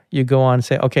there, you go on and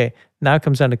say, okay, now it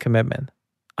comes down to commitment.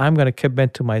 I'm going to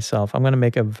commit to myself. I'm going to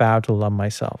make a vow to love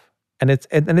myself. And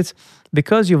it's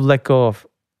because you've let go of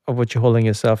what you're holding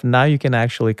yourself, now you can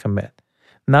actually commit.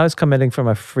 Now it's committing from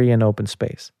a free and open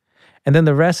space. And then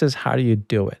the rest is, how do you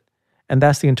do it? And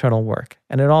that's the internal work.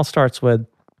 And it all starts with,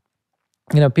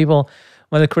 people,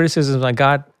 one of the criticisms I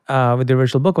got with the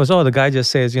original book was, the guy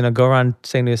just says, go around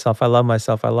saying to yourself, I love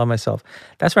myself, I love myself.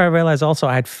 That's where I realized also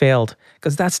I had failed,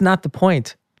 because that's not the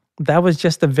point. That was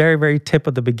just the very, very tip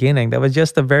of the beginning. That was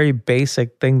just the very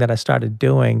basic thing that I started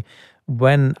doing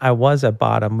when I was at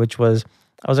bottom, which was,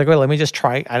 I was like, well, let me just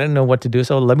try. I didn't know what to do,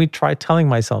 so let me try telling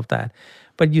myself that.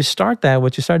 But you start that,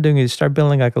 what you start doing is you start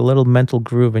building like a little mental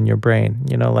groove in your brain,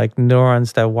 like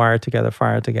neurons that fire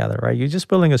together, right? You're just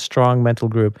building a strong mental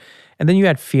groove. And then you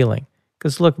add feeling.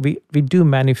 Because look, we do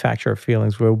manufacture our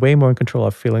feelings. We're way more in control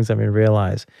of feelings than we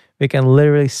realize. We can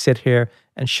literally sit here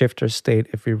and shift our state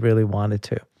if we really wanted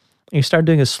to. And you start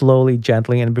doing it slowly,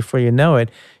 gently, and before you know it,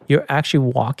 you're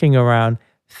actually walking around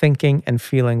thinking and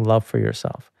feeling love for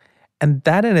yourself. And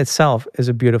that in itself is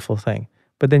a beautiful thing.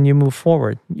 But then you move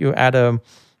forward. You add a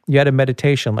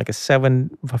meditation,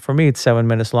 for me, it's 7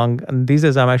 minutes long. And these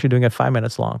days I'm actually doing it 5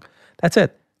 minutes long. That's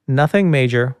it. Nothing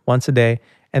major, once a day.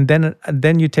 And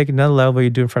then you take another level,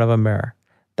 you do in front of a mirror.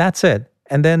 That's it.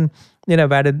 And then,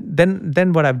 I've added,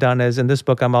 then what I've done is in this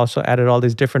book, I'm also added all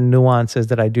these different nuances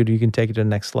that I do you can take it to the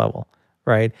next level,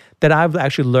 right? That I've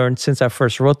actually learned since I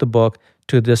first wrote the book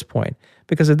to this point.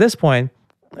 Because at this point,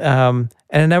 and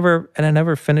I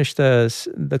never finished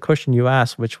the question you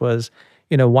asked, which was,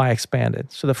 why expand it?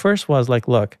 So the first was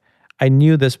look, I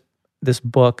knew this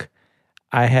book,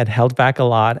 I had held back a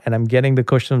lot, and I'm getting the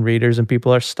cushion readers, and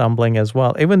people are stumbling as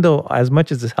well. Even though as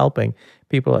much as it's helping,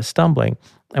 people are stumbling.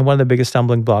 And one of the biggest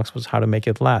stumbling blocks was how to make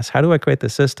it last. How do I create the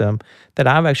system that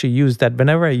I've actually used that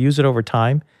whenever I use it over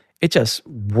time, it just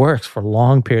works for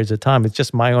long periods of time. It's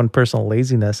just my own personal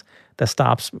laziness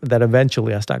that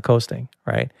eventually I start coasting,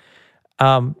 right?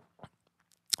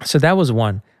 So that was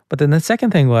one. But then the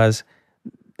second thing was,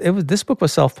 this book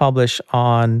was self-published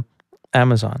on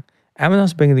Amazon.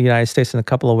 Amazon's big in the United States and a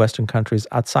couple of Western countries.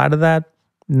 Outside of that,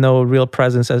 no real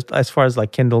presence as far as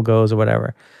like Kindle goes or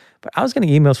whatever. But I was getting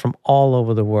emails from all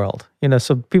over the world.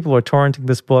 So people were torrenting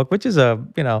this book, which is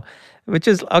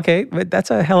okay, but that's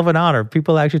a hell of an honor.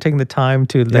 People are actually taking the time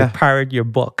to pirate your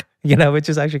book, which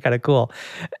is actually kind of cool.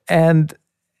 And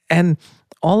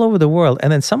all over the world.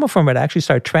 And then some of them had actually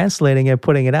started translating it,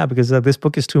 putting it out because this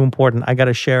book is too important. I got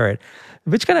to share it,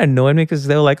 which kind of annoyed me because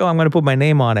they were like, oh, I'm going to put my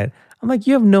name on it. I'm like,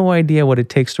 you have no idea what it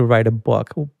takes to write a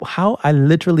book. How I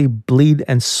literally bleed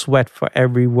and sweat for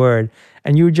every word.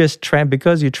 And you just,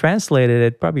 because you translated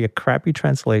it, probably a crappy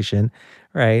translation,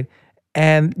 right?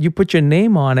 And you put your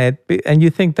name on it and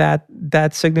you think that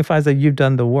signifies that you've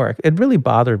done the work. It really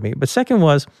bothered me. But second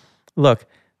was, look,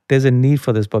 there's a need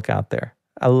for this book out there.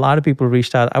 A lot of people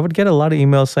reached out. I would get a lot of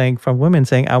emails from women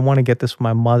saying, I want to get this for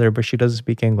my mother, but she doesn't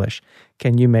speak English.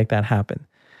 Can you make that happen?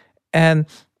 And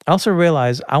I also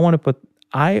realized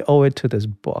I owe it to this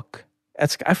book.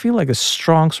 I feel like a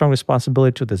strong, strong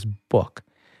responsibility to this book.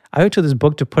 I owe it to this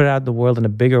book to put it out in the world in a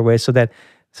bigger way so that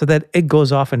it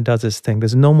goes off and does its thing.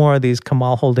 There's no more of these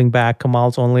Kamal holding back.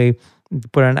 Kamal's only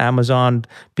put it on Amazon.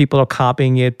 People are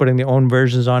copying it, putting their own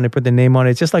versions on it, put their name on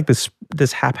it. It's just like this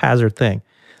haphazard thing.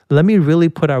 Let me really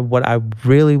put out what I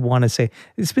really want to say.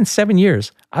 It's been 7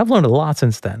 years. I've learned a lot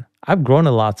since then. I've grown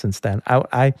a lot since then.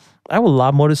 I have a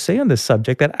lot more to say on this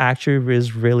subject that actually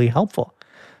is really helpful.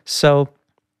 So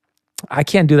I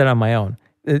can't do that on my own.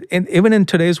 Even in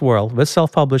today's world, with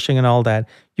self-publishing and all that,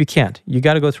 you can't. You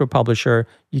got to go through a publisher.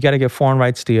 You got to get foreign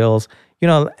rights deals.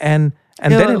 And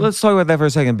then let's talk about that for a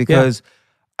second because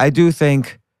I do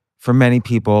think for many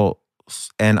people,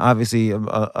 and obviously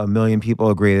a million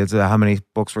people agree that's how many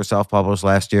books were self-published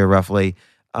last year, roughly.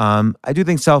 I do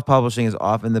think self-publishing is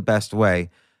often the best way.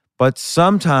 But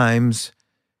sometimes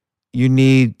you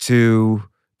need to,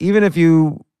 even if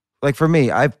you, like for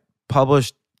me, I've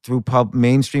published through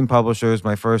mainstream publishers,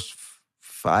 my first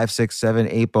 5, 6, 7,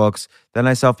 8 books. Then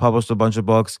I self-published a bunch of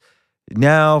books.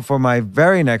 Now for my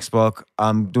very next book,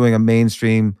 I'm doing a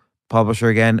mainstream publisher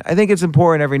again. I think it's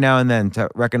important every now and then to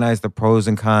recognize the pros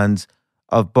and cons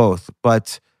of both.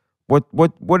 But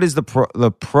what is the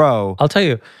pro? I'll tell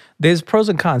you, there's pros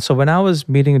and cons. So when I was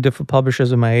meeting different publishers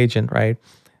with my agent, right,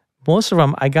 most of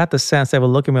them, I got the sense they would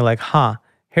look at me like,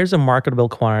 here's a marketable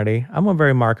quantity. I'm a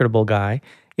very marketable guy.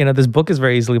 This book is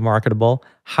very easily marketable.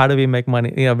 How do we make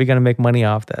money? We're going to make money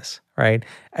off this, right?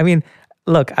 I mean,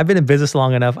 look, I've been in business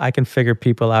long enough. I can figure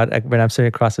people out when I'm sitting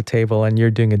across the table and you're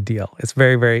doing a deal. It's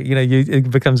very, very, it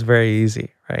becomes very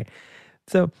easy, right?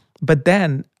 So, but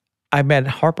then I met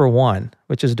Harper One,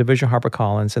 which is a division of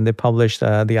HarperCollins, and they published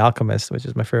The Alchemist, which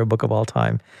is my favorite book of all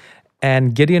time.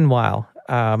 And Gideon Weil,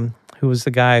 who was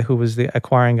the guy who was the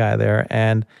acquiring guy there,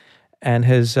 and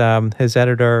his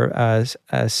editor,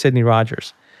 Sidney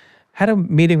Rogers. Had a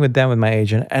meeting with them with my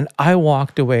agent, and I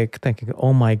walked away thinking,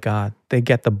 oh my God, they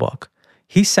get the book.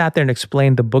 He sat there and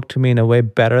explained the book to me in a way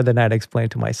better than I'd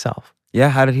explained to myself. Yeah,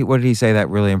 what did he say that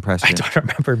really impressed you? I don't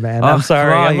remember, man. I'm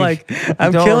sorry.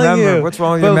 I'm killing remember. you. What's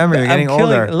wrong with your memory? You're getting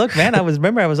older. Look, man, I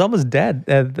was almost dead.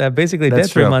 Basically That's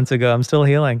dead 3 true. months ago. I'm still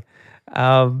healing.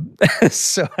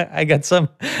 So I got some.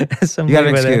 You got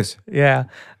an excuse. Yeah.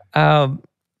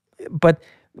 But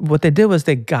what they did was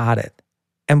they got it.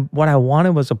 And what I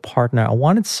wanted was a partner. I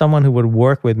wanted someone who would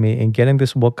work with me in getting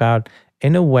this book out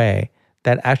in a way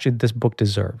that actually this book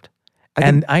deserved.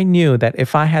 I knew that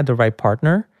if I had the right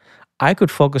partner, I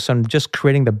could focus on just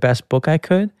creating the best book I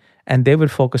could, and they would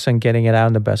focus on getting it out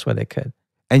in the best way they could.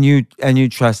 And you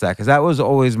trust that, because that was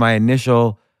always my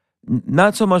initial,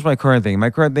 not so much my current thing. My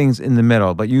current thing's in the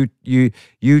middle, but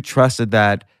you trusted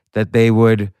that they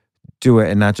would do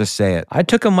it and not just say it. I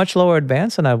took a much lower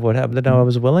advance than I would have, than I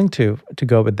was willing to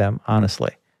go with them,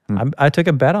 honestly. I took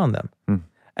a bet on them.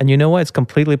 And you know what? It's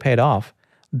completely paid off.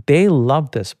 They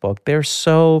love this book. They're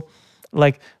so,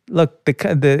 look,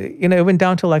 it went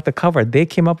down to the cover. They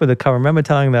came up with the cover. I remember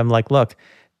telling them, look,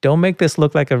 don't make this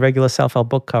look like a regular self-help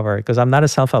book cover, because I'm not a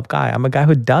self-help guy. I'm a guy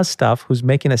who does stuff, who's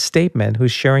making a statement,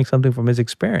 who's sharing something from his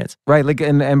experience. Right.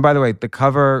 And by the way, the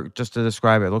cover, just to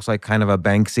describe it, looks like kind of a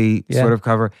Banksy sort of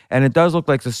cover. And it does look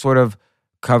like the sort of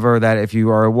cover that if you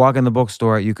are walking the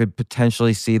bookstore, you could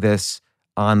potentially see this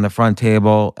on the front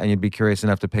table and you'd be curious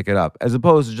enough to pick it up, as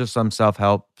opposed to just some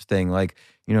self-help thing like,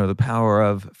 the power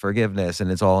of forgiveness, and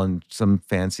it's all in some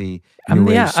fancy new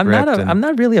age script. I'm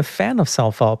not really a fan of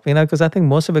self-help, because I think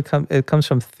most of it comes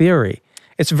from theory.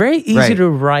 It's very easy Right. to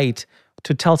write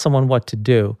to tell someone what to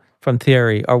do from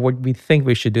theory or what we think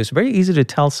we should do. It's very easy to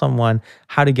tell someone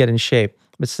how to get in shape.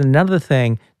 But it's another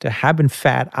thing to have been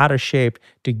fat, out of shape,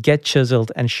 to get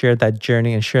chiseled and share that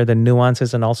journey and share the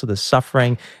nuances and also the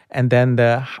suffering and then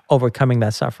the overcoming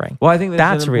that suffering. Well, I think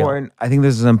that's real. I think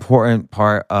this is an important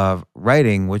part of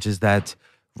writing, which is that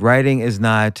writing is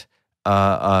not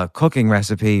a cooking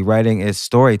recipe. Writing is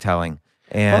storytelling,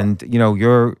 and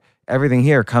everything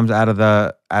here comes out of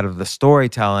the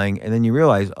storytelling, and then you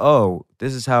realize, oh,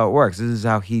 this is how it works. This is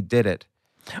how he did it.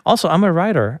 Also, I'm a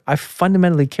writer. I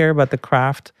fundamentally care about the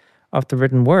craft of the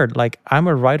written word. Like, I'm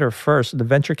a writer first, the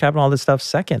venture capital, all this stuff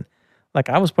second. Like,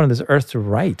 I was put on this earth to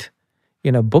write.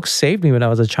 Books saved me when I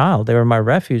was a child. They were my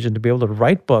refuge, and to be able to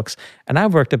write books. And I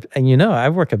work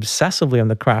obsessively on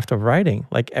the craft of writing.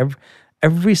 Like,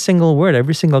 every single word,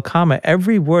 every single comma,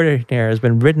 every word in here has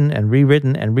been written and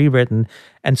rewritten and rewritten,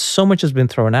 and so much has been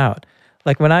thrown out.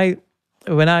 Like, when I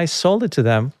sold it to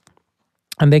them,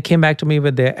 and they came back to me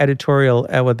with their editorial,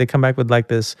 they come back with like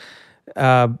this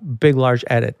big, large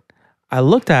edit. I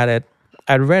looked at it,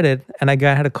 I read it, and I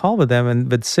had a call with them and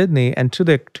with Sydney. And to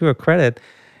her credit,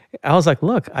 I was like,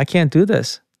 look, I can't do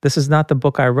this. This is not the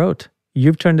book I wrote.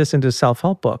 You've turned this into a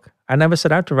self-help book. I never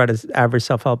set out to write an average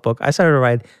self-help book. I set out to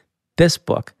write this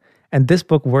book. And this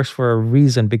book works for a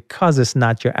reason, because it's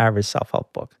not your average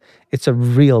self-help book. It's a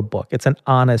real book. It's an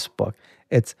honest book.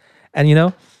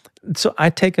 So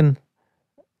I'd taken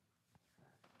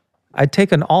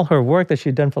all her work that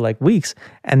she'd done for like weeks,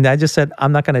 and I just said,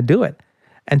 I'm not going to do it.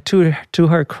 And to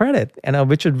her credit,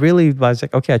 which it really was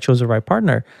like, okay, I chose the right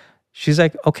partner. She's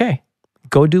like, okay,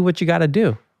 go do what you got to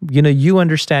do. You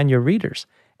understand your readers.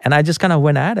 And I just kind of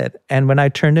went at it. And when I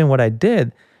turned in what I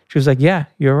did, she was like, yeah,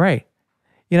 you're right.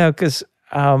 Because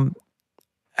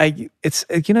it's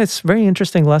a very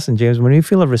interesting lesson, James. When you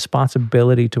feel a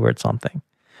responsibility towards something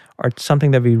or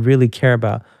something that we really care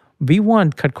about, we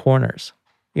want cut corners.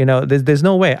 There's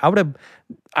no way.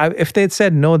 If they had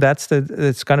said, no,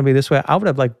 it's going to be this way, I would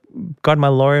have got my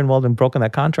lawyer involved and broken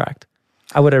that contract.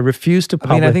 I would have refused to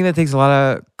publish. I think that takes a lot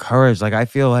of courage. Like, I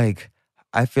feel like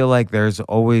there's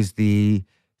always the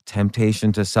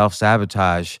temptation to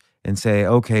self-sabotage and say,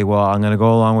 okay, well, I'm going to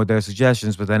go along with their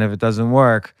suggestions, but then if it doesn't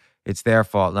work, it's their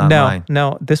fault, not mine.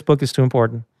 No, this book is too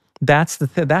important. That's the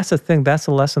thing. That's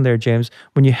the lesson there, James.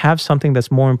 When you have something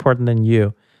that's more important than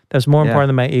you, that's more important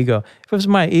than my ego. If it was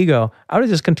my ego, I would have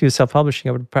just continued self-publishing.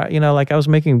 I would, I was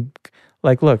making,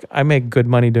 look, I make good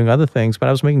money doing other things, but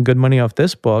I was making good money off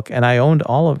this book, and I owned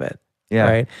all of it. Yeah.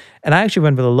 Right. And I actually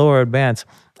went with a lower advance.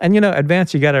 And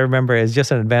advance, you got to remember, is just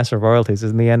an advance of royalties.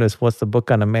 In the end, is what's the book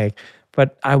going to make?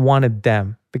 But I wanted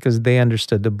them because they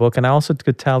understood the book, and I also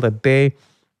could tell that they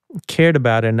cared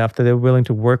about it enough that they were willing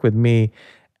to work with me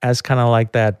as kind of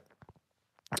like that.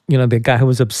 The guy who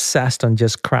was obsessed on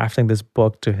just crafting this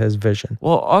book to his vision.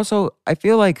 Well, also, I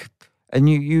feel like, and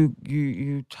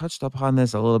you touched upon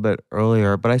this a little bit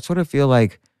earlier, but I sort of feel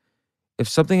like if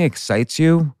something excites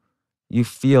you, you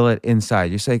feel it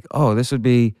inside. You say, oh, this would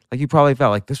be, like, you probably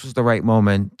felt like this was the right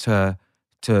moment to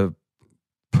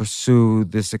pursue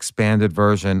this expanded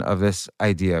version of this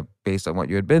idea based on what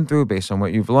you had been through, based on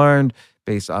what you've learned,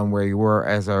 based on where you were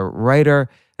as a writer.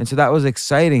 And so that was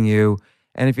exciting you.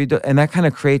 And if you do, and that kind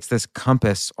of creates this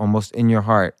compass almost in your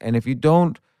heart. And if you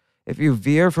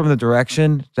veer from the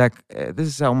direction that,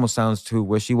 this almost sounds too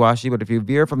wishy-washy, but if you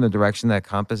veer from the direction that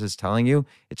compass is telling you,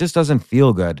 it just doesn't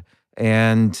feel good.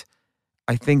 And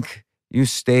I think you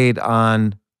stayed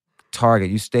on target.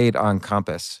 You stayed on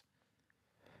compass.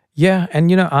 Yeah.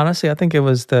 And, honestly, I think it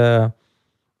was the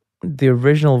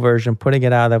original version, putting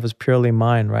it out, that was purely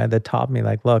mine, right? That taught me,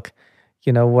 look,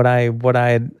 what I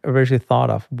had originally thought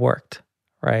of worked.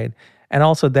 Right. And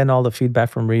also then all the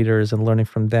feedback from readers and learning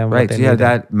from them. Right. So you had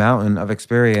that mountain of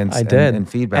experience and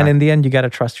feedback. And in the end, you got to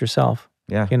trust yourself.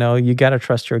 Yeah. You got to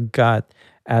trust your gut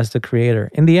as the creator.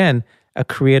 In the end, a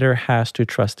creator has to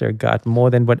trust their gut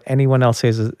more than what anyone else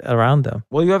says around them.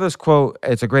 Well, you have this quote.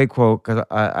 It's a great quote because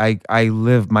I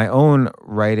live my own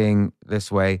writing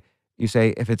this way. You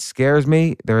say, if it scares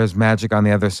me, there is magic on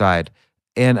the other side.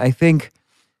 And I think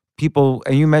people,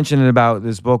 and you mentioned it about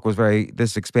this book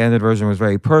this expanded version was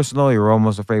very personal. You were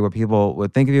almost afraid what people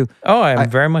would think of you. Oh, I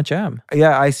very much am.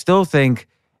 Yeah, I still think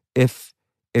if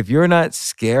you're not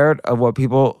scared of what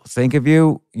people think of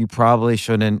you, you probably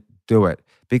shouldn't do it,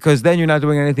 because then you're not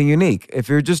doing anything unique. If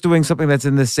you're just doing something that's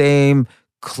in the same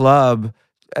club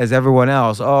as everyone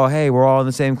else. Oh, hey, we're all in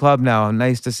the same club now.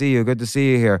 Nice to see you. Good to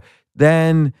see you here.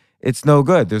 Then it's no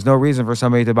good. There's no reason for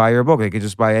somebody to buy your book. They could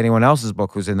just buy anyone else's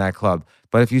book who's in that club.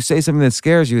 But if you say something that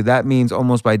scares you, that means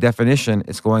almost by definition,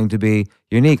 it's going to be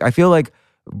unique. I feel like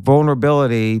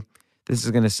vulnerability, this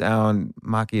is going to sound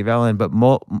Machiavellian, but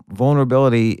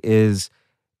vulnerability is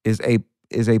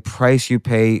a price you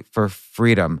pay for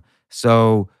freedom.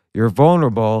 So you're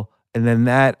vulnerable, and then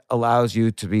that allows you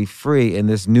to be free in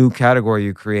this new category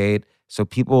you create. So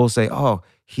people will say, oh,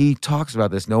 he talks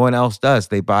about this. No one else does.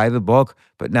 They buy the book,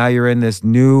 but now you're in this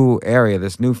new area,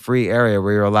 this new free area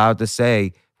where you're allowed to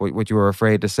say what you were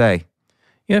afraid to say.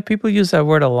 Yeah, people use that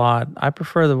word a lot. I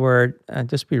prefer the word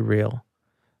just be real.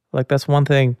 Like that's one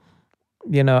thing,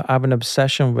 I have an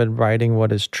obsession with writing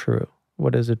what is true.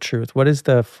 What is the truth? What is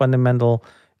the fundamental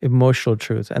emotional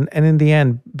truth? And in the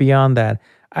end, beyond that,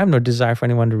 I have no desire for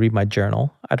anyone to read my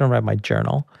journal. I don't write my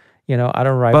journal. I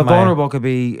don't write But vulnerable could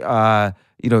be,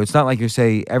 it's not like you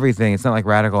say everything. It's not like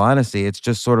radical honesty. It's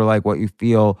just sort of like what you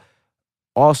feel.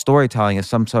 All storytelling is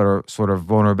some sort of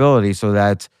vulnerability so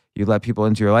that you let people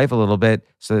into your life a little bit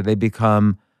so that they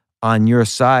become on your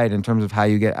side in terms of how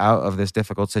you get out of this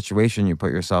difficult situation you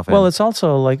put yourself in. Well, it's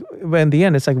also like, in the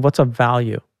end, it's like, what's of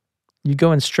value? You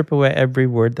go and strip away every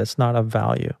word that's not of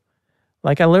value.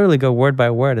 Like I literally go word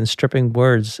by word and stripping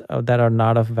words that are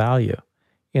not of value.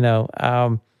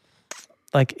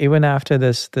 Like even after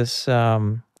this,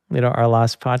 our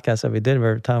last podcast that we did, we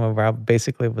were talking about how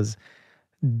basically was,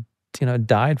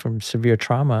 died from severe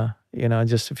trauma,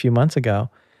 just a few months ago.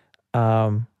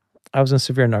 I was in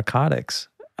severe narcotics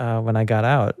when I got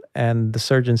out, and the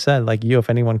surgeon said, like, if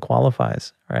anyone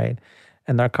qualifies, right?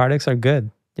 And narcotics are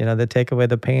good. They take away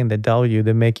the pain, they dull you,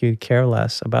 they make you care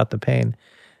less about the pain.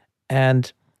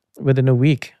 And within a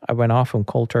week, I went off from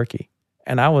cold turkey,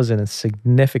 and I was in a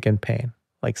significant pain,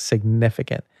 like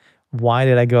significant. Why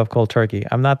did I go off cold turkey?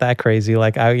 I'm not that crazy.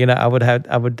 Like I would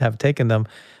have taken them,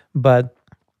 but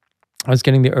I was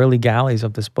getting the early galleys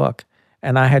of this book,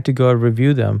 and I had to go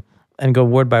review them and go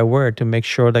word by word to make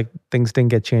sure that things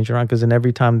didn't get changed around. Because then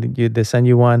every time they send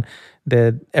you one,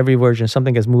 that every version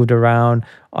something gets moved around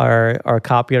or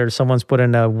copied, or someone's put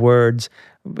in words,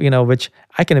 which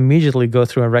I can immediately go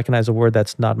through and recognize a word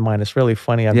that's not mine. It's really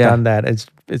funny. I've done that.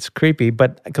 It's creepy,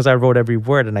 but because I wrote every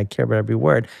word and I care about every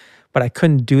word, but I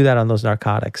couldn't do that on those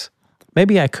narcotics.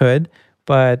 Maybe I could,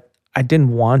 but I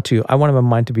didn't want to. I wanted my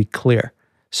mind to be clear,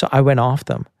 so I went off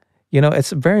them.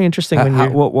 It's very interesting when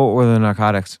you. What were the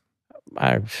narcotics?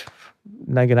 I'm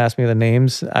not gonna ask me the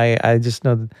names. I just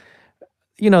know,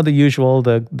 the usual,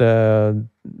 the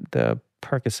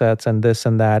Percocets and this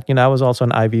and that. I was also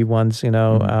on IV ones.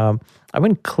 I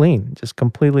went clean, just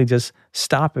completely just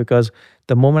stopped, because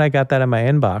the moment I got that in my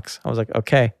inbox, I was like,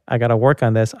 okay, I got to work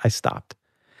on this. I stopped,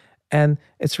 and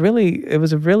it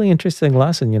was a really interesting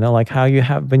lesson. Like how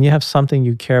when you have something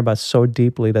you care about so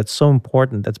deeply, that's so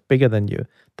important, that's bigger than you.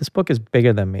 This book is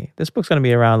bigger than me. This book's going to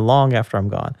be around long after I'm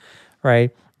gone.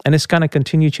 Right. And it's going to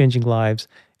continue changing lives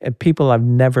and people I've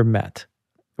never met.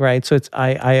 Right. So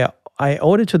I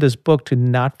owed it to this book to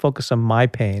not focus on my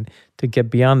pain, to get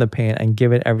beyond the pain and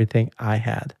give it everything I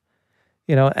had,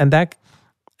 and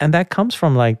that comes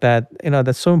from like that,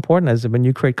 that's so important. As when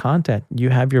you create content, you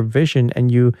have your vision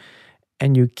and you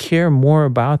care more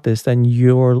about this than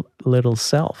your little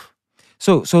self.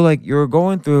 So like you were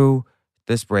going through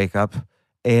this breakup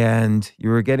and you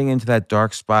were getting into that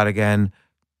dark spot again,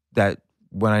 that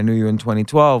when I knew you in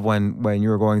 2012, when you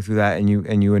were going through that and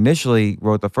you initially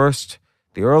wrote the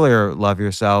earlier Love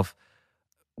Yourself.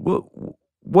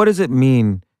 What does it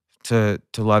mean to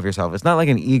love yourself? It's not like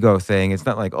an ego thing. It's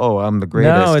not like, oh, I'm the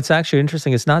greatest. No, it's actually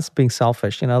interesting. It's not being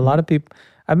selfish. A lot of people,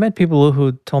 I've met people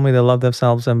who told me they love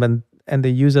themselves and they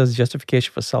use it as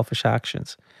justification for selfish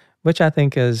actions, which I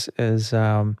think is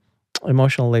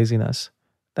emotional laziness.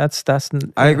 That's.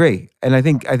 I agree, and I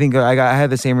think I had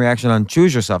the same reaction on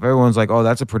Choose Yourself. Everyone's like, "Oh,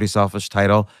 that's a pretty selfish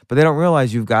title," but they don't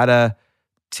realize you've got to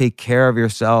take care of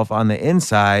yourself on the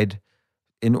inside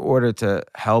in order to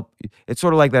help. It's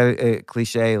sort of like that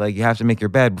cliche, like you have to make your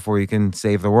bed before you can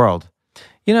save the world.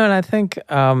 And I think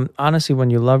honestly, when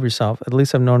you love yourself, at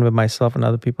least I've known with myself and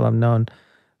other people I've known,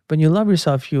 when you love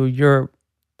yourself, you're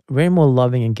way more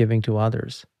loving and giving to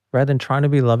others rather than trying to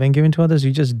be loving and giving to others.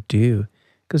 You just do.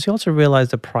 Because you also realize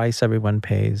the price everyone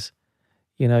pays.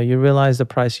 You realize the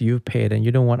price you've paid and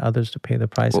you don't want others to pay the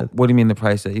price. What do you mean the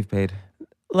price that you've paid?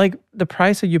 Like the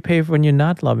price that you pay when you're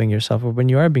not loving yourself or when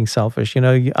you are being selfish,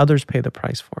 others pay the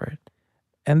price for it.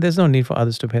 And there's no need for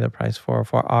others to pay the price for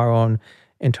our own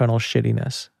internal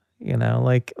shittiness.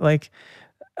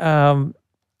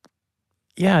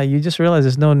 yeah, you just realize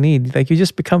there's no need. Like you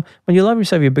just become, when you love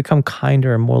yourself, you become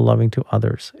kinder and more loving to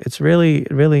others. It's really,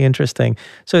 really interesting.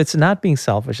 So it's not being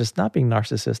selfish. It's not being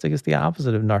narcissistic. It's the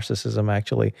opposite of narcissism,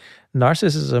 actually.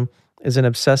 Narcissism is an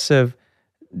obsessive,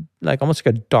 like almost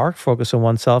like a dark focus on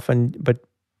oneself, but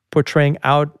portraying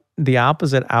out the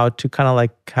opposite out to kind of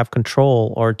like have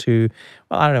control or to,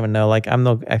 well, I don't even know. Like I'm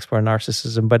no expert in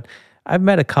narcissism, but I've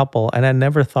met a couple and I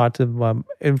never thought to,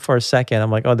 for a second, I'm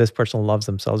like, oh, this person loves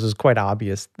themselves. It was quite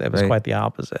obvious. It was Right. quite the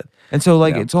opposite. And so,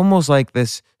 like, Yeah. it's almost like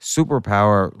this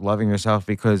superpower, loving yourself,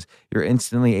 because you're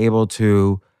instantly able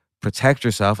to protect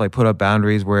yourself, like put up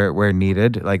boundaries where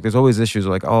needed. Like, there's always issues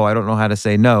like, oh, I don't know how to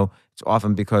say no. It's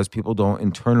often because people don't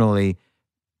internally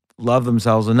love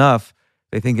themselves enough.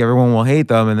 They think everyone will hate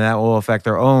them, and that will affect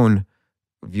their own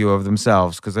view of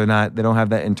themselves because they don't have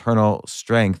that internal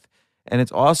strength. And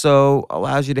it also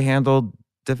allows you to handle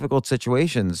difficult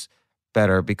situations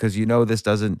better because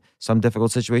some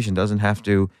difficult situation doesn't have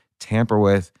to tamper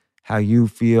with how you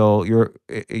feel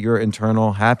your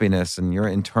internal happiness and your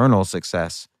internal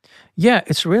success. Yeah,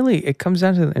 it comes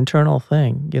down to an internal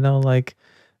thing, like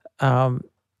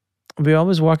we're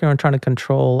always walking around trying to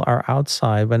control our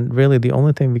outside when really the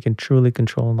only thing we can truly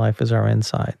control in life is our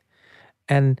inside.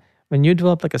 And when you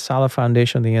develop like a solid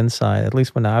foundation on the inside, at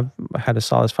least when I've had a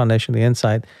solid foundation on the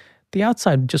inside, the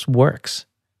outside just works.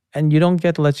 And you don't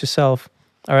get to let yourself,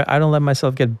 or I don't let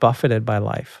myself get buffeted by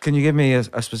life. Can you give me a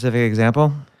specific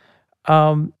example?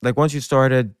 Like once you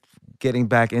started getting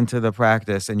back into the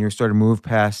practice and you started to move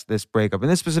past this breakup in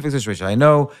this specific situation, I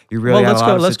know you really had a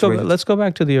lot of situations. Let's go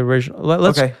back to the original.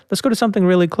 Let's go to something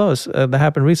really close that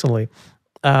happened recently.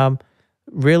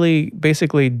 Really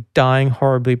basically dying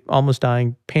horribly, almost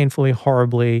dying painfully,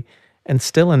 horribly, and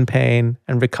still in pain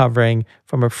and recovering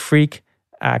from a freak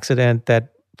accident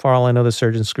that, for all I know, the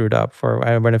surgeon screwed up.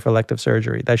 I went for elective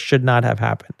surgery. That should not have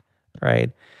happened,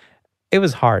 right? It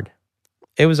was hard.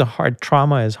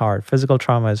 Trauma is hard. Physical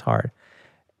trauma is hard.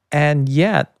 And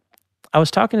yet, I was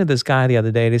talking to this guy the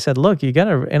other day and he said, look,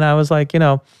 and I was like,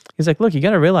 he's like, look, you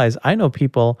got to realize, I know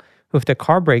people who, if their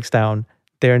car breaks down,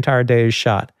 their entire day is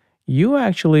shot. You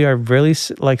actually are really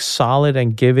like solid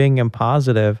and giving and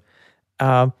positive.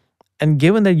 And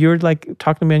given that you're like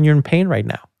talking to me and you're in pain right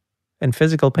now, in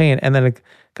physical pain, and then a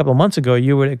couple of months ago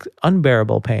you were in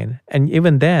unbearable pain, and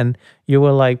even then you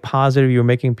were like positive, you were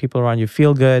making people around you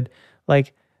feel good.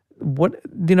 Like what,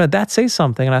 that says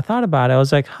something. And I thought about it. I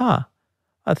was like,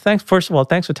 thanks. First of all,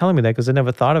 thanks for telling me that because I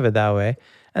never thought of it that way.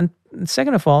 And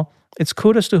second of all, it's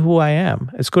kudos to who I am.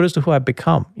 It's kudos to who I've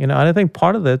become. And I think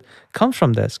part of it comes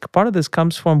from this. Part of this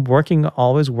comes from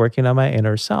always working on my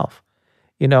inner self.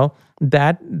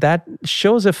 That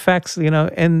shows effects,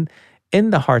 in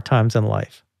the hard times in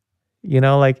life.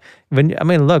 Like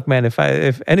look, man,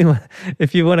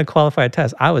 if you want to qualify a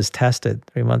test, I was tested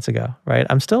 3 months ago, right?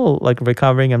 I'm still like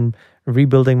recovering and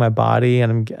rebuilding my body,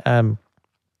 and I'm,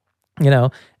 and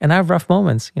I have rough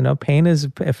moments.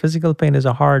 Physical pain is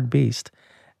a hard beast.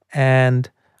 And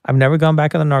I've never gone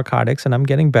back on the narcotics and I'm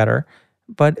getting better,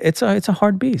 but it's a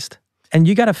hard beast. And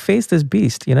you got to face this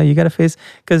beast, you got to face,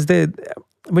 because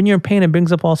when you're in pain, it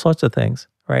brings up all sorts of things,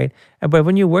 right? But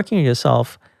when you're working on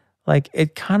yourself, like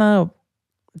it kind of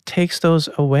takes those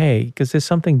away because there's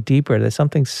something deeper, there's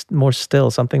something more still,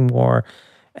 something more.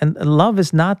 And love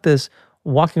is not this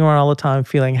walking around all the time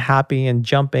feeling happy and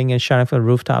jumping and shouting from the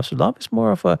rooftops. Love is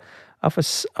more of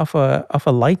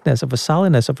a lightness, of a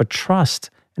solidness, of a trust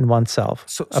in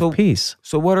oneself, of peace.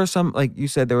 So what are some, like you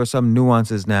said, there were some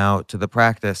nuances now to the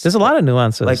practice. There's a lot of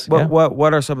nuances. Like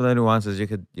what are some of the nuances you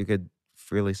could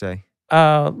freely say?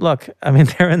 Look,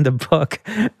 they're in the book.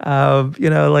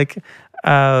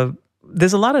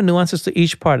 There's a lot of nuances to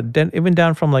each part, even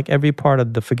down from like every part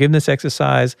of the forgiveness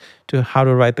exercise to how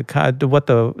to write to what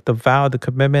the vow, the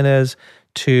commitment is,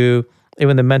 to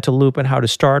even the mental loop and how to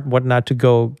start, what not to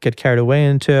go get carried away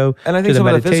into. And I think some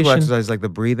of the physical exercises, like the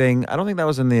breathing, I don't think that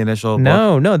was in the initial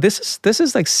book. No. This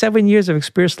is like 7 years of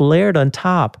experience layered on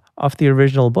top of the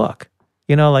original book.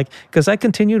 Because I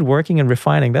continued working and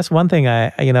refining. That's one thing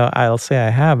I'll say I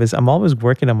have is I'm always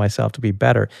working on myself to be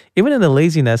better. Even in the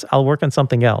laziness, I'll work on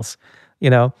something else,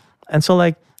 And so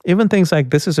like even things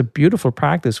like this is a beautiful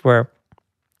practice where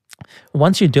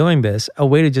once you're doing this, a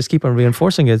way to just keep on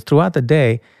reinforcing it throughout the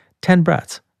day, 10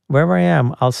 breaths. Wherever I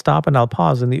am, I'll stop and I'll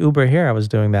pause. In the Uber here, I was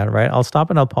doing that, right? I'll stop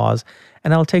and I'll pause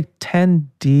and I'll take 10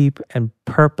 deep and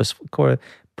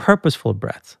purposeful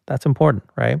breaths. That's important,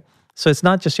 right? So it's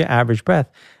not just your average breath.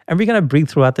 And we're going to breathe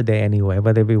throughout the day anyway,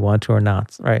 whether we want to or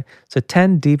not, right? So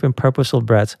 10 deep and purposeful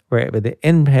breaths where with the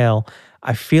inhale,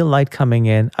 I feel light coming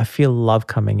in. I feel love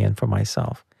coming in for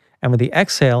myself. And with the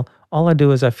exhale, all I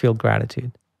do is I feel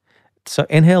gratitude. So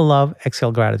inhale love,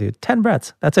 exhale gratitude. 10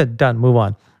 breaths. That's it. Done. Move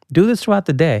on. Do this throughout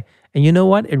the day. And you know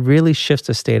what? It really shifts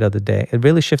the state of the day. It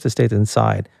really shifts the state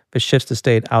inside, but shifts the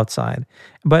state outside.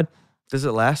 But Does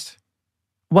it last?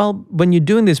 well, when you're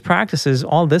doing these practices,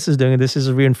 all this is doing, this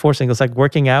is reinforcing. It's like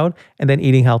working out and then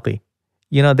eating healthy.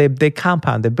 You know, they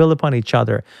compound, they build upon each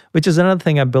other, which is another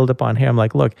thing I build upon here. I'm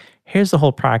like, look, here's the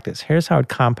whole practice. Here's how it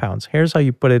compounds. Here's how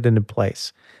you put it into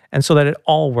place. And so that it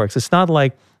all works. It's not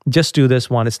like just do this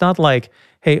one. It's not like,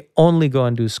 hey, only go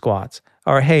and do squats,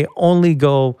 or hey, only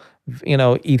go,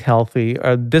 eat healthy,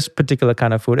 or this particular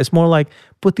kind of food. It's more like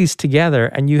put these together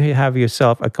and you have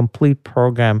yourself a complete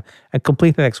program, a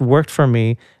complete thing that's worked for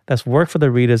me, that's worked for the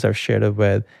readers I've shared it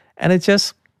with. And it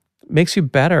just makes you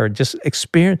better. Just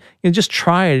experience, just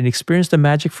try it and experience the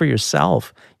magic for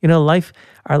yourself. Our life,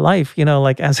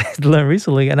 like as I learned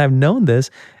recently, and I've known this,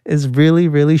 is really,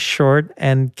 really short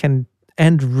and can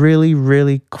end really,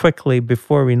 really quickly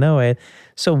before we know it.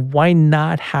 So why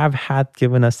not have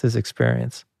given us this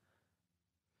experience?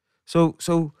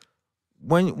 So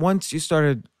once you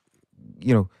started,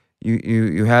 you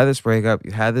had this breakup,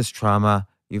 you had this trauma,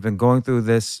 you've been going through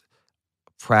this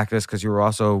practice because you were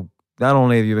also, not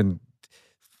only have you been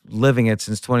living it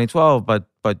since 2012, but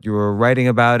you were writing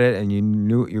about it and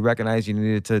you recognized you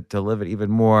needed to live it even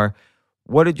more.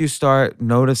 What did you start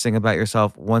noticing about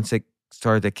yourself once it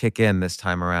started to kick in this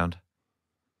time around?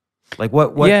 Like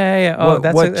what? Yeah. Oh,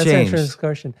 that's an changed? interesting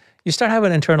question. You start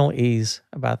having internal ease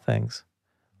about things.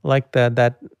 Like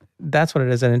that's what it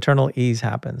is. An internal ease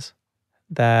happens.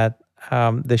 That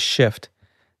the shift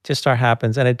just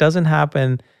happens, and it doesn't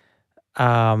happen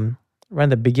right in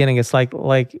the beginning. It's like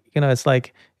it's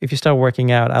like if you start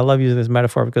working out. I love using this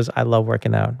metaphor because I love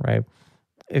working out. Right?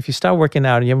 If you start working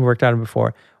out and you haven't worked out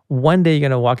before, one day you're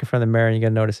gonna walk in front of the mirror and you're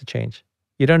gonna notice a change.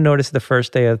 You don't notice the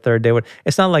first day or the third day.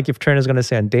 It's not like if trainer's going to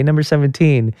say on day number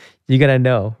 17, you're going to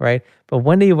know, right? But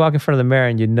one day you walk in front of the mirror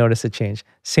and you notice a change.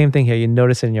 Same thing here. You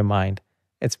notice it in your mind.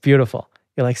 It's beautiful.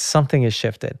 You're like, something has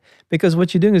shifted. Because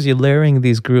what you're doing is you're layering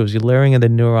these grooves. You're layering in the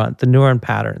neural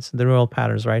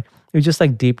patterns, right? You're just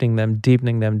like deepening them.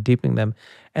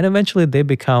 And eventually they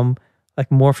become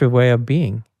like more of your way of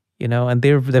being, and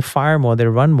they fire more, they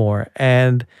run more.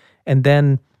 And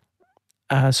then,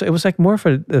 so it was like more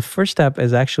for the first step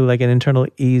is actually like an internal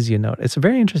ease, It's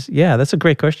very interesting. Yeah, that's a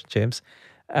great question, James.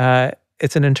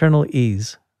 It's an internal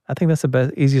ease. I think that's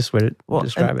the easiest way to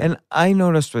describe it. And I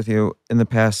noticed with you in the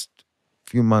past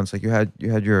few months, like you had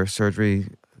your surgery.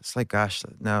 It's like, gosh,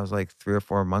 now it was like 3 or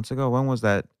 4 months ago. When was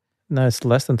that? No, it's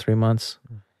less than 3 months.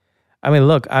 I mean,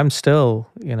 look, I'm still,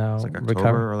 It's like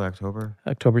October, early October.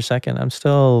 October 2nd. I'm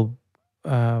still,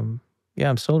 I'm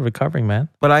still recovering, man.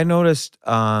 But I noticed,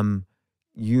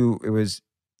 it was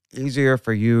easier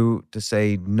for you to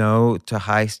say no to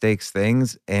high stakes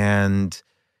things, and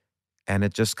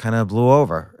it just kind of blew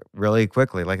over really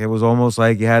quickly. Like it was almost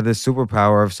like you had this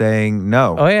superpower of saying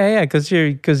no. Oh yeah, because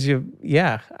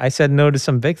I said no to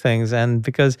some big things, and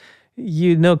because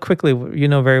quickly,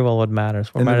 very well what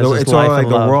matters. What matters is it's life all like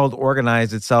and the love. world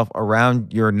organized itself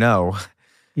around your no.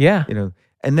 Yeah,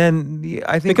 and then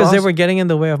I think because also, they were getting in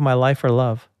the way of my life or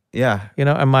love. Yeah,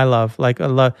 and my love, like a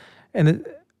love,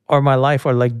 or my life,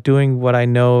 or like doing what I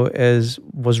know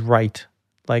was right.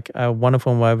 Like one of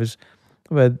them, I was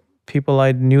with people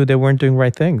I knew they weren't doing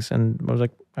right things, and I was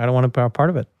like, I don't want to be a part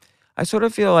of it. I sort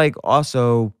of feel like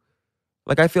also,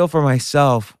 like I feel for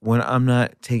myself when I'm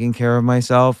not taking care of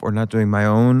myself or not doing my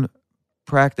own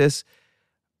practice.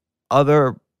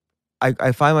 I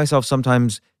find myself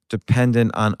sometimes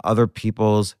dependent on other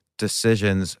people's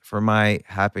decisions for my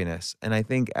happiness, and I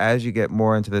think as you get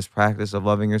more into this practice of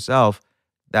loving yourself,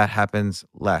 that happens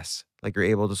less. Like you're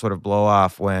able to sort of blow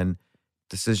off when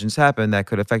decisions happen that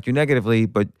could affect you negatively,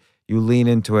 but you lean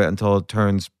into it until it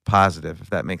turns positive, if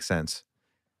that makes sense.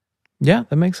 Yeah,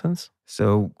 that makes sense.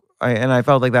 So I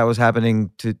felt like that was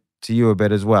happening to you a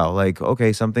bit as well. Like,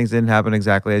 okay, some things didn't happen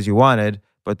exactly as you wanted,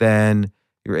 but then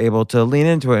you're able to lean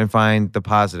into it and find the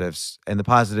positives, and the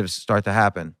positives start to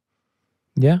happen.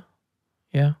 Yeah.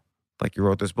 Like you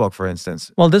wrote this book, for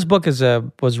instance. Well, this book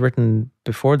was written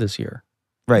before this year.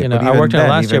 Right. I worked on it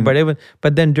last year,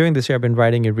 but then during this year, I've been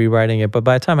writing it, rewriting it. But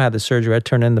by the time I had the surgery, I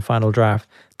turned in the final draft.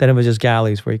 Then it was just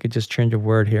galleys where you could just change a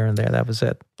word here and there. That was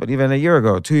it. But even a year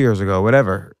ago, 2 years ago,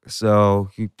 whatever. So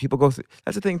people go through.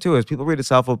 That's the thing too, is people read a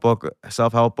self-help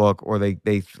book, or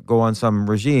they go on some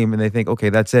regime and they think, okay,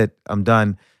 that's it, I'm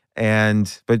done.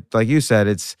 But like you said,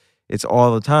 it's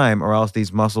all the time, or else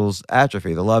these muscles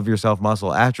atrophy. The love yourself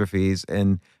muscle atrophies,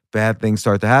 and bad things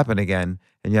start to happen again,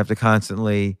 and you have to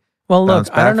constantly. Well, look,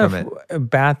 I don't know if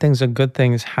bad things or good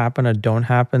things happen or don't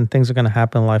happen. Things are going to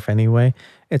happen in life anyway.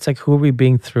 It's like, who are we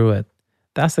being through it?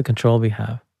 That's the control we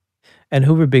have. And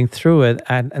Hoover being through it,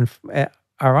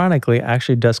 ironically,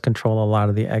 actually does control a lot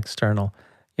of the external,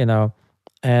 you know.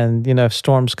 And, if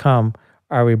storms come,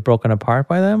 are we broken apart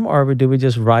by them, or do we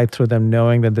just ride through them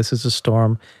knowing that this is a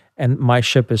storm and my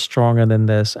ship is stronger than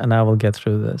this and I will get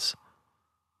through this?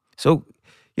 So,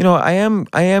 I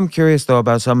am curious though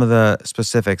about some of the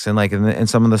specifics and like in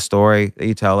some of the story that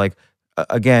you tell. Like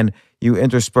again, you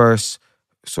intersperse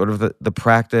sort of the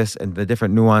practice and the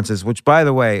different nuances, which by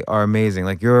the way are amazing.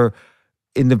 Like you're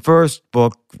in the first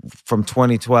book from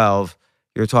 2012.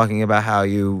 You're talking about how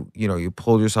you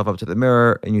pulled yourself up to the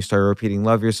mirror and you started repeating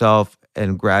 "love yourself,"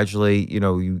 and gradually,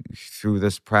 you through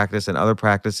this practice and other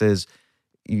practices,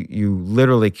 you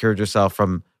literally cured yourself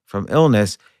from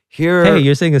illness. Here, hey,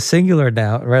 you're saying a singular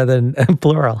now rather than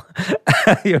plural.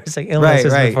 You were saying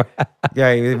illnesses right. before. Yeah,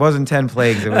 it wasn't 10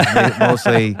 plagues. It was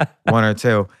mostly one or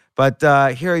two. But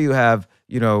here you have,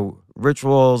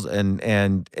 rituals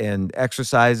and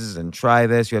exercises and try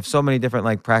this. You have so many different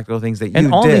like practical things that you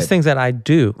And all did. these things that I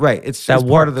do. Right. It's that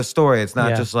part of the story. It's not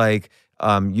Yeah. just like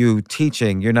you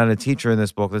teaching. You're not a teacher in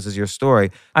this book. This is your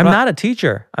story. I'm not a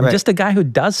teacher. I'm Right. just a guy who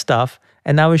does stuff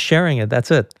and now is sharing it.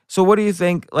 That's it. So what do you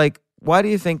think, like, why do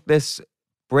you think this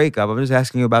breakup, I'm just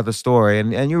asking you about the story,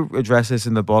 and you address this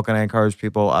in the book, and I encourage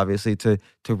people, obviously, to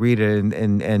read it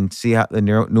and see how the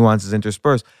nuances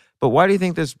intersperse. But why do you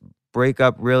think this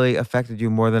breakup really affected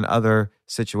you more than other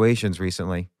situations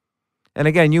recently? And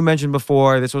again, you mentioned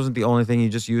before, this wasn't the only thing. You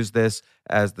just used this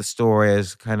as the story,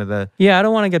 as kind of the... Yeah, I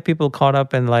don't want to get people caught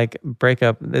up in like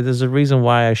breakup. There's a reason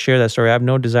why I share that story. I have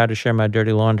no desire to share my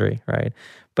dirty laundry, right?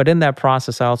 But in that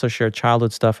process, I also share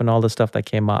childhood stuff and all the stuff that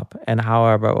came up and how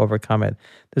I overcome it.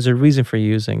 There's a reason for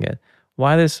using it.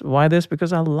 Why this?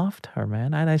 Because I loved her,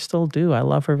 man. And I still do. I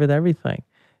love her with everything.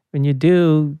 When you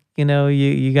do,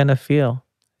 you're going to feel.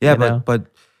 Yeah, but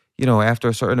after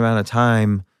a certain amount of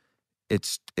time,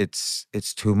 it's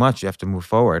too much. You have to move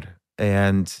forward.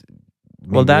 And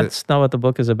well, that's not what the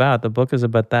book is about. The book is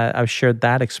about that. I've shared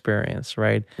that experience,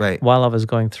 right? Right. While I was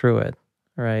going through it,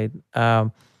 right?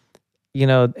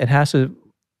 It has to,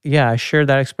 I shared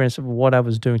that experience of what I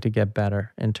was doing to get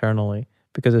better internally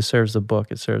because it serves the book,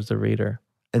 it serves the reader.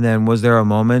 And then was there a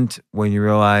moment when you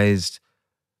realized,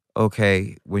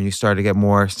 okay, when you started to get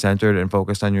more centered and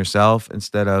focused on yourself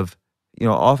instead of,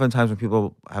 oftentimes when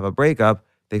people have a breakup,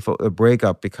 the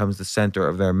breakup becomes the center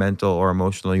of their mental or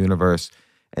emotional universe.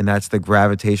 And that's the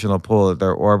gravitational pull that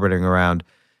they're orbiting around.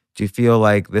 Do you feel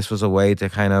like this was a way to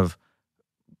kind of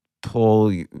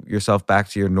pull yourself back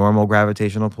to your normal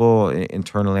gravitational pull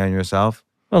internally on yourself?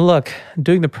 Well, look,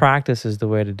 doing the practice is the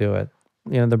way to do it.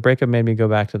 The breakup made me go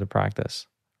back to the practice,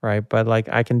 right? But like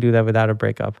I can do that without a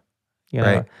breakup.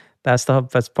 Right. That's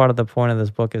part of the point of this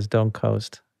book is don't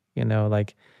coast.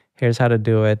 Like here's how to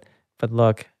do it. But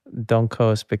look, don't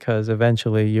coast because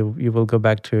eventually you will go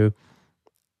back to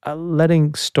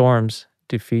letting storms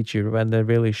defeat you when they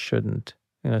really shouldn't.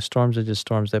 Storms are just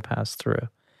storms that pass through.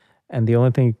 And the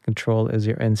only thing you control is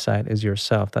your insight, is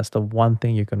yourself. That's the one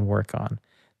thing you can work on.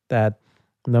 That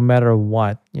no matter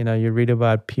what, you read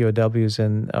about POWs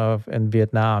in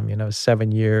Vietnam,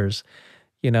 7 years,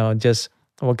 just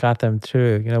what got them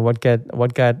through, what got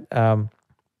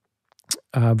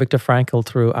Viktor Frankl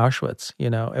through Auschwitz.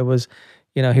 It was,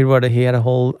 he had a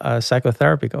whole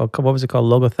psychotherapy, what was it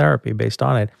called, logotherapy based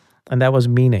on it. And that was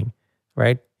meaning,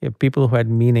 right? People who had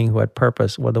meaning, who had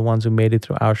purpose were the ones who made it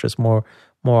through Auschwitz more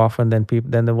often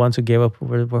than the ones who gave up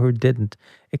were who didn't.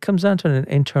 It comes down to an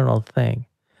internal thing.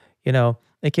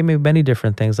 It gave me many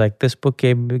different things. Like this book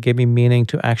gave me meaning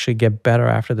to actually get better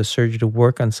after the surgery, to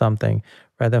work on something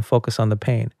rather than focus on the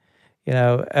pain.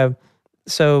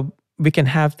 So we can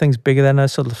have things bigger than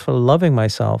us. So for loving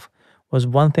myself was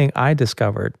one thing I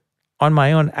discovered on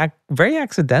my own, very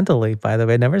accidentally, by the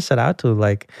way. Never set out to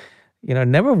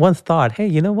never once thought, hey,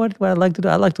 you know what I'd like to do?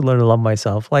 I'd like to learn to love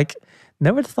myself. Like,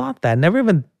 never thought that. Never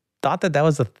even thought that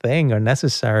was a thing or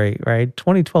necessary, right?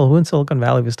 2012, who in Silicon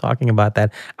Valley was talking about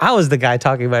that? I was the guy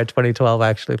talking about it 2012,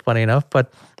 actually, funny enough.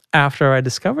 But after I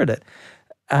discovered it,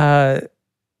 now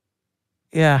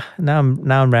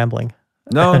I'm rambling.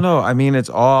 No. I mean, it's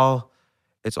all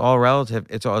relative.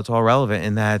 It's all relevant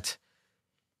in that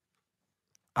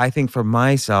I think for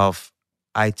myself,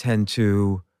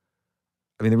 the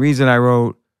reason I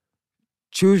wrote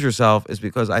Choose Yourself is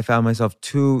because I found myself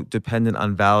too dependent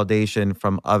on validation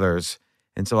from others.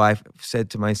 And so I said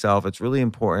to myself, it's really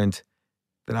important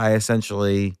that I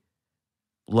essentially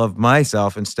love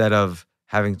myself instead of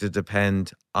having to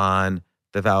depend on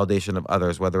the validation of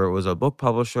others, whether it was a book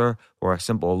publisher or a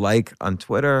simple like on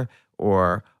Twitter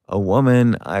or a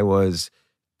woman I was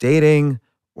dating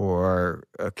or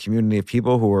a community of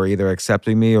people who are either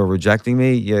accepting me or rejecting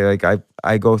me. Yeah, like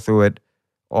I go through it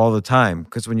all the time,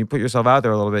 because when you put yourself out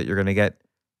there a little bit, you're going to get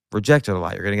rejected a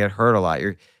lot. You're going to get hurt a lot.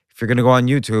 If you're going to go on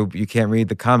YouTube, you can't read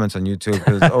the comments on YouTube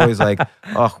because it's always like,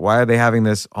 oh, why are they having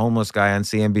this homeless guy on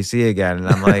CNBC again? And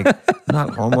I'm like, I'm not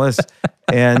homeless.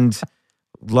 And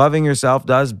loving yourself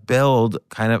does build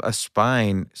kind of a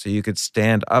spine so you could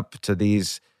stand up to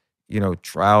these,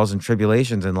 trials and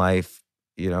tribulations in life.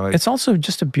 It's also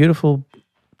just a beautiful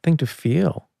thing to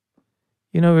feel.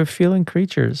 We're feeling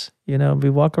creatures. We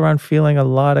walk around feeling a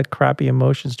lot of crappy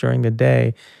emotions during the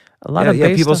day. A lot of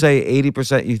people say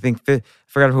 80%. You think, I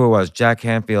forgot who it was. Jack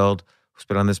Canfield, who's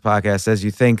been on this podcast, says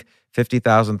you think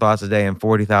 50,000 thoughts a day and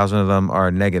 40,000 of them are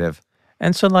negative.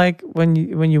 And so, like when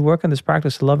you work on this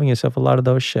practice of loving yourself, a lot of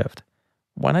those shift.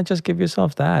 Why not just give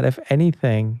yourself that? If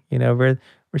anything, we're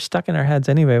stuck in our heads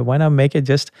anyway. Why not make it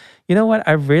just? You know what?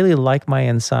 I really like my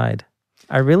inside.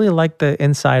 I really like the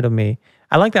inside of me.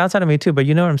 I like the outside of me too. But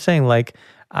you know what I'm saying? Like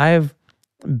I've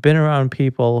been around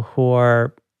people who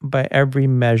are, by every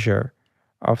measure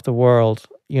of the world,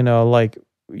 like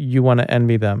you want to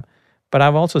envy them. But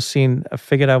I've also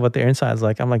figured out what their inside is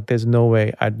like. I'm like, there's no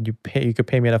way you could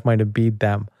pay me enough money to beat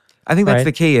them. I think that's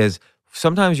the key is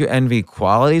sometimes you envy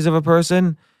qualities of a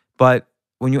person, but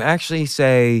when you actually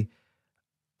say,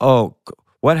 oh,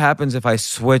 what happens if I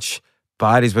switch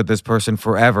bodies with this person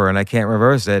forever and I can't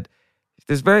reverse it?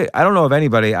 I don't know of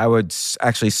anybody I would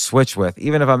actually switch with,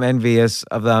 even if I'm envious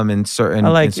of them in certain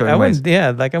ways. I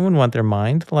wouldn't want their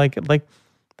mind. Like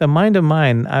the mind of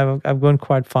mine, I've grown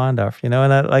quite fond of, and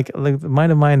I like the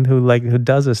mind of mine who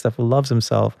does this stuff, who loves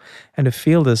himself, and to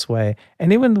feel this way,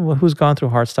 and even who's gone through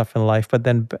hard stuff in life, but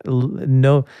then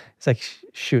it's like,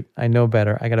 shoot, I know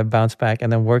better. I got to bounce back,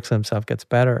 and then works on himself, gets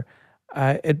better.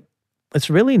 It's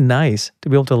really nice to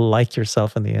be able to like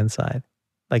yourself on the inside.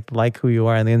 Like who you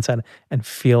are on the inside and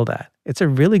feel that. It's a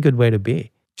really good way to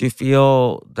be. Do you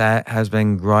feel that has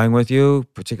been growing with you,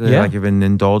 particularly like you've been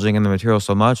indulging in the material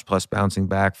so much, plus bouncing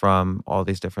back from all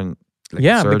these different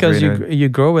because you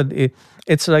grow with it.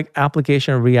 It's like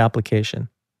application and reapplication,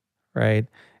 right?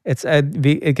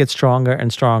 It gets stronger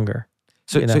and stronger.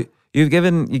 So you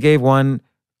gave one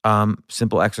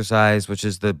simple exercise, which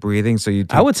is the breathing. So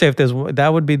I would say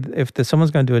if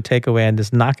someone's going to do a takeaway and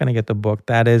is not going to get the book,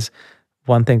 that is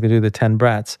one thing to do, the 10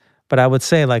 breaths. But I would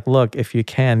say, look, if you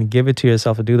can, give it to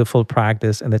yourself to do the full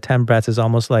practice. And the 10 breaths is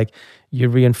almost like you're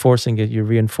reinforcing it, you're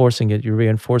reinforcing it, you're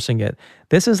reinforcing it.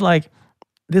 This is like,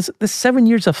 this 7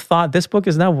 years of thought. This book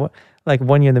is not like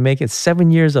 1 year in the making. It's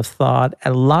 7 years of thought,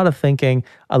 a lot of thinking,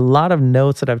 a lot of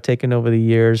notes that I've taken over the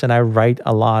years. And I write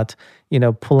a lot,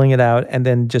 pulling it out and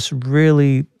then just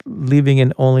really leaving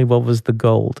in only what was the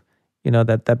gold,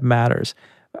 that matters.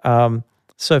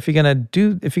 So if you're gonna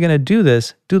do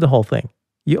this, do the whole thing.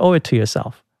 You owe it to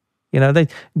yourself.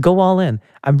 Go all in.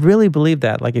 I really believe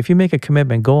that. Like if you make a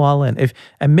commitment, go all in.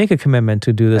 And make a commitment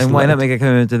to do this. And why not make a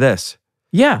commitment to this?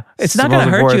 Yeah, it's not going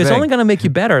to hurt you. It's only going to make you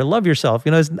better. Love yourself.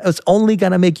 It's only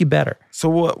going to make you better. So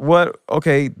what?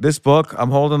 Okay, this book, I'm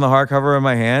holding the hardcover in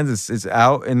my hands. It's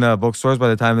out in the bookstores by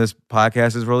the time this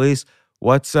podcast is released.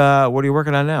 What are you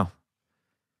working on now?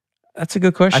 That's a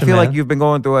good question. I feel like you've been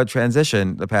going through a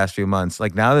transition the past few months.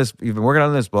 Like now you've been working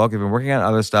on this book, you've been working on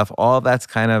other stuff. All of that's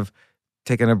kind of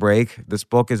taken a break. This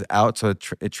book is out, so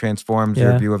it transforms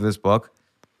your view of this book.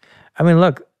 I mean,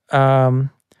 look,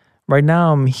 right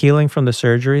now I'm healing from the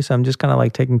surgery, so I'm just kind of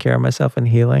like taking care of myself and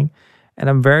healing. And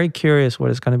I'm very curious what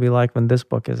it's going to be like when this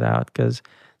book is out, because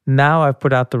now I've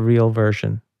put out the real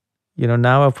version.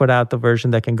 Now I've put out the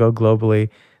version that can go globally.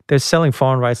 They're selling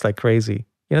foreign rights like crazy.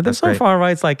 There's some foreign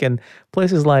rights like in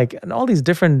places like in all these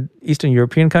different Eastern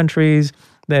European countries,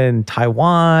 then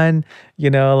Taiwan,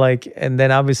 and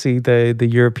then obviously the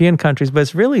European countries. But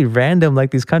it's really random,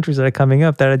 like these countries that are coming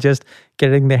up that are just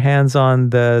getting their hands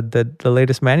on the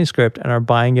latest manuscript and are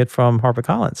buying it from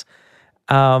HarperCollins.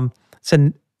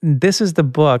 So this is the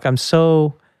book.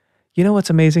 What's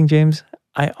amazing, James?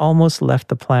 I almost left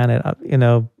the planet,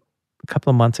 a couple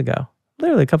of months ago,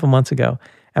 literally a couple of months ago.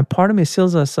 And part of me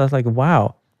feels like,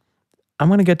 wow, I'm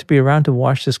going to get to be around to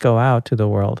watch this go out to the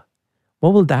world.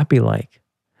 What will that be like?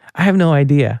 I have no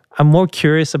idea. I'm more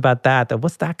curious about that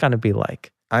what's that going to be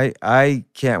like? I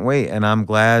can't wait, and I'm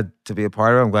glad to be a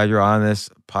part of it. I'm glad you're on this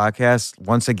podcast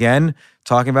once again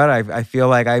talking about it. I feel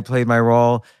like I played my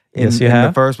role in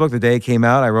the first book. The day it came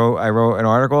out, I wrote an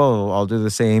article. I'll do the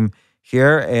same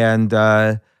here, and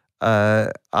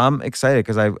I'm excited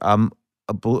because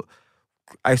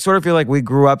I sort of feel like we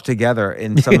grew up together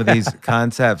in some of these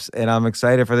concepts, and I'm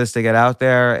excited for this to get out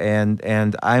there.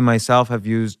 And I myself have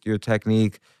used your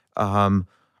technique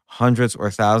hundreds or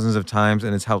thousands of times,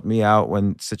 and it's helped me out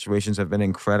when situations have been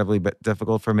incredibly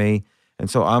difficult for me. And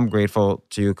so I'm grateful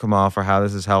to you, Kamal, for how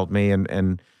this has helped me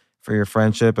and for your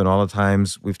friendship and all the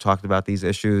times we've talked about these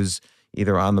issues,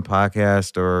 either on the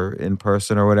podcast or in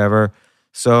person or whatever.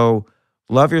 So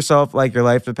love yourself like your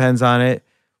life depends on it.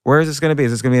 Where is this going to be?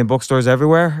 Is this going to be in bookstores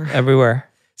everywhere? Everywhere.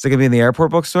 Is it going to be in the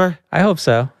airport bookstore? I hope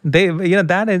so.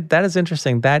 That is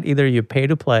interesting. That either you pay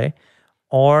to play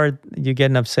or you get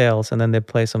enough sales and then they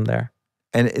place them there.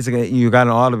 And is it you got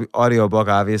an audio book,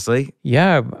 obviously?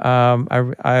 Yeah,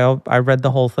 I read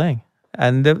the whole thing,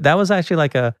 and that was actually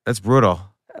That's brutal.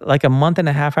 like a month and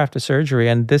a half after surgery,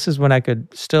 and this is when I could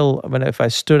still. If I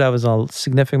stood, I was in a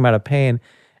significant amount of pain,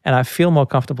 and I feel more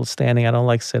comfortable standing. I don't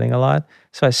like sitting a lot,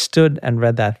 so I stood and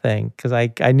read that thing because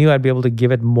I knew I'd be able to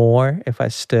give it more if I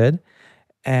stood,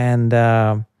 and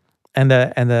the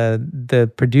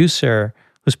producer,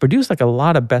 who's produced like a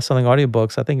lot of best-selling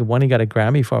audiobooks. I think one he got a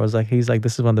Grammy for. He's like,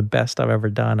 this is one of the best I've ever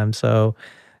done. I'm so,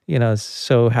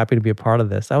 so happy to be a part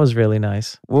of this. That was really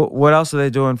nice. What else are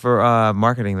they doing for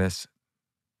marketing this?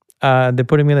 They're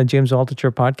putting me in the James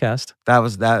Altucher podcast. That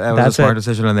was a smart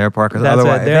decision on their part, because That's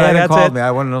otherwise, it. if they hadn't called me,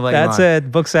 I wouldn't have let you on. That's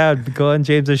it. Book's out. Go on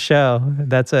James's show.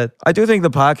 That's it. I do think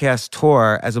the podcast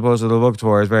tour, as opposed to the book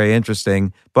tour, is very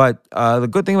interesting. But the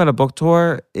good thing about a book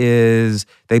tour is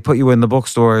they put you in the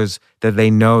bookstores that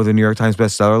they know the New York Times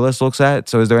bestseller list looks at.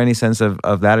 So is there any sense of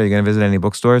that? Are you going to visit any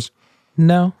bookstores?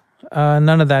 No,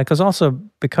 none of that. Because I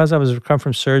was recovering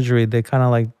from surgery, they kind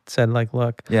of said,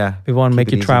 look, Yeah, we want to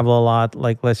make you easy. travel a lot.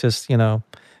 Let's just,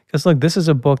 because look, this is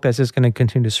a book that's just going to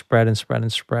continue to spread and spread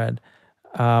and spread.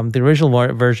 The original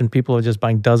version, people are just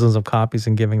buying dozens of copies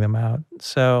and giving them out.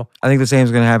 So I think the same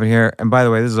is going to happen here. And by the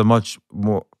way, this is a much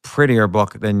more prettier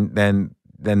book than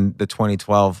the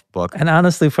 2012 book. And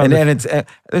honestly,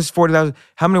 there's 40,000.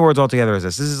 How many words altogether is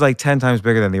this? This is like 10 times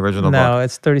bigger than the original book. No,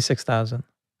 it's 36,000.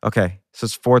 Okay, so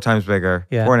it's 4 times bigger.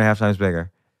 Yeah. 4.5 times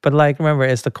bigger. But remember,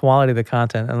 it's the quality of the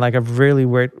content. And I've really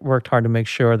worked hard to make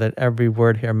sure that every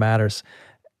word here matters.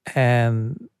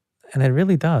 And it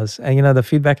really does. And, the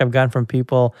feedback I've gotten from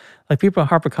people, people at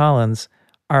HarperCollins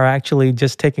are actually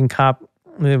just taking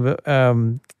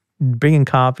bringing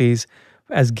copies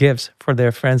as gifts for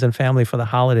their friends and family for the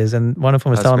holidays. And one of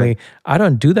them was That's telling great. me, I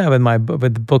don't do that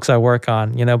with the books I work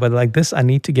on, but this I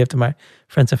need to give to my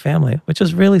friends and family, which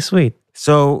is really sweet.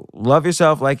 So, Love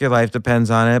Yourself Like Your Life Depends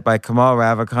on It by Kamal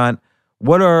Ravikant.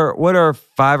 What are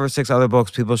 5 or 6 other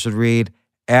books people should read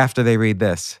after they read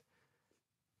this?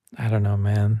 I don't know,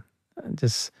 man.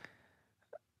 It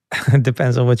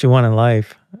depends on what you want in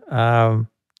life. What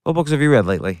books have you read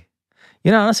lately?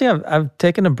 Honestly, I've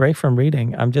taken a break from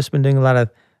reading. I've just been doing a lot of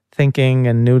thinking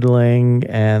and noodling,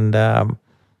 and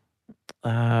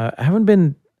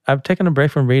I've taken a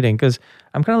break from reading because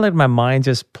I'm kind of letting my mind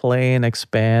just play and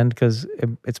expand because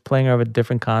it's playing over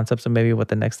different concepts and maybe what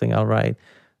the next thing I'll write,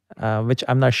 which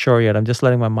I'm not sure yet. I'm just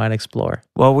letting my mind explore.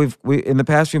 Well, we in the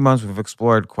past few months we've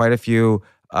explored quite a few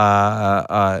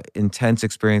intense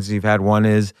experiences you've had. One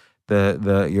is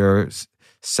your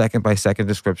second by second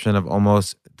description of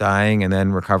almost dying and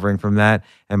then recovering from that,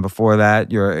 and before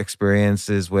that, your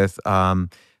experiences with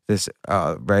this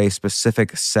very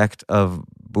specific sect of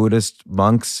Buddhist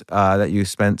monks that you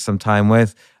spent some time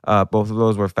with. Both of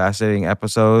those were fascinating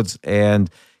episodes, and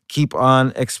keep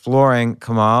on exploring,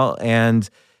 Kamal. And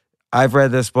I've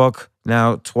read this book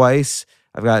now twice.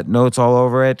 I've got notes all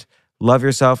over it. Love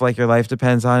Yourself Like Your Life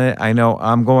Depends on It. I know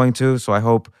I'm going to, so I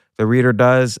hope the reader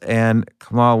does. And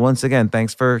Kamal, once again,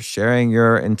 thanks for sharing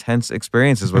your intense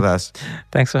experiences with us.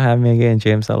 Thanks for having me again,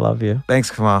 James. I love you. Thanks,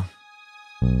 Kamal.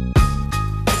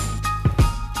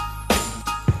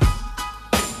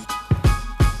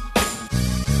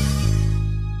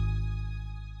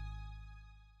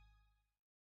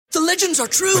 The legends are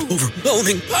true.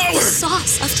 Overwhelming power! The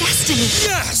sauce of destiny.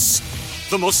 Yes!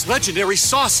 The most legendary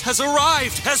sauce has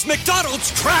arrived as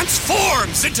McDonald's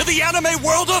transforms into the anime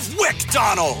world of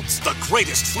WickDonald's. The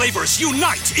greatest flavors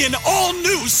unite in all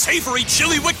new savory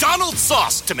chili McDonald's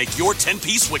sauce to make your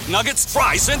 10-piece Wick Nuggets,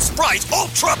 fries, and Sprite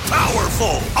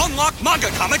ultra-powerful. Unlock manga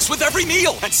comics with every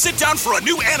meal and sit down for a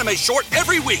new anime short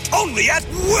every week only at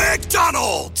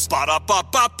WickDonald's.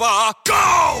 Ba-da-ba-ba-ba,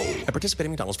 go! At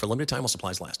participating McDonald's for a limited time while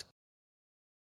supplies last.